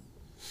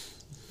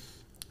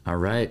 All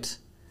right.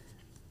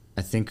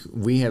 I think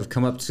we have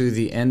come up to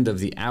the end of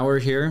the hour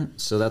here,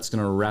 so that's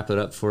going to wrap it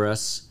up for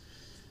us.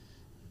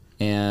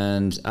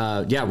 And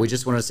we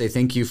just want to say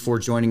thank you for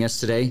joining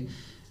us today.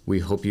 We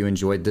hope you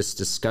enjoyed this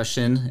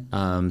discussion.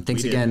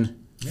 Thanks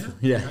again.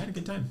 Yeah, I had a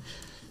good time.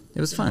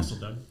 It was fun.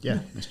 Yeah,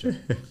 nice job.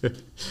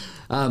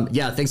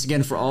 Thanks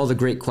again for all the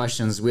great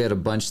questions. We had a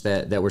bunch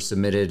that were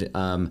submitted.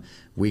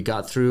 We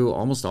got through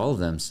almost all of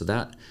them, so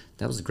that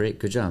was great.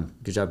 Good job.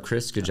 Good job,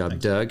 Chris. Good job,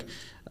 Doug.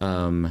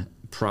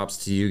 Props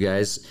to you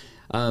guys.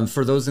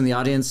 For those in the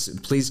audience,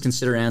 please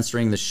consider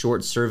answering the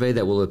short survey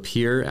that will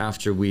appear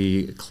after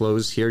we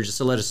close here, just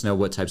to let us know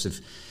what types of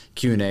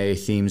Q&A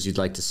themes you'd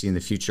like to see in the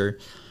future.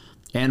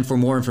 And for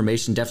more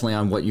information, definitely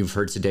on what you've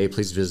heard today,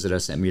 please visit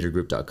us at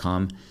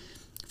metergroup.com.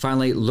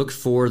 Finally, look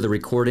for the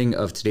recording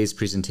of today's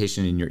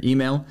presentation in your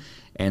email,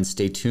 and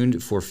stay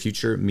tuned for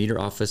future Meter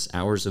Office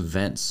Hours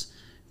events.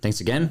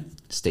 Thanks again,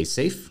 stay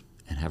safe,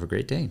 and have a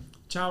great day.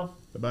 Ciao.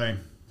 Bye-bye.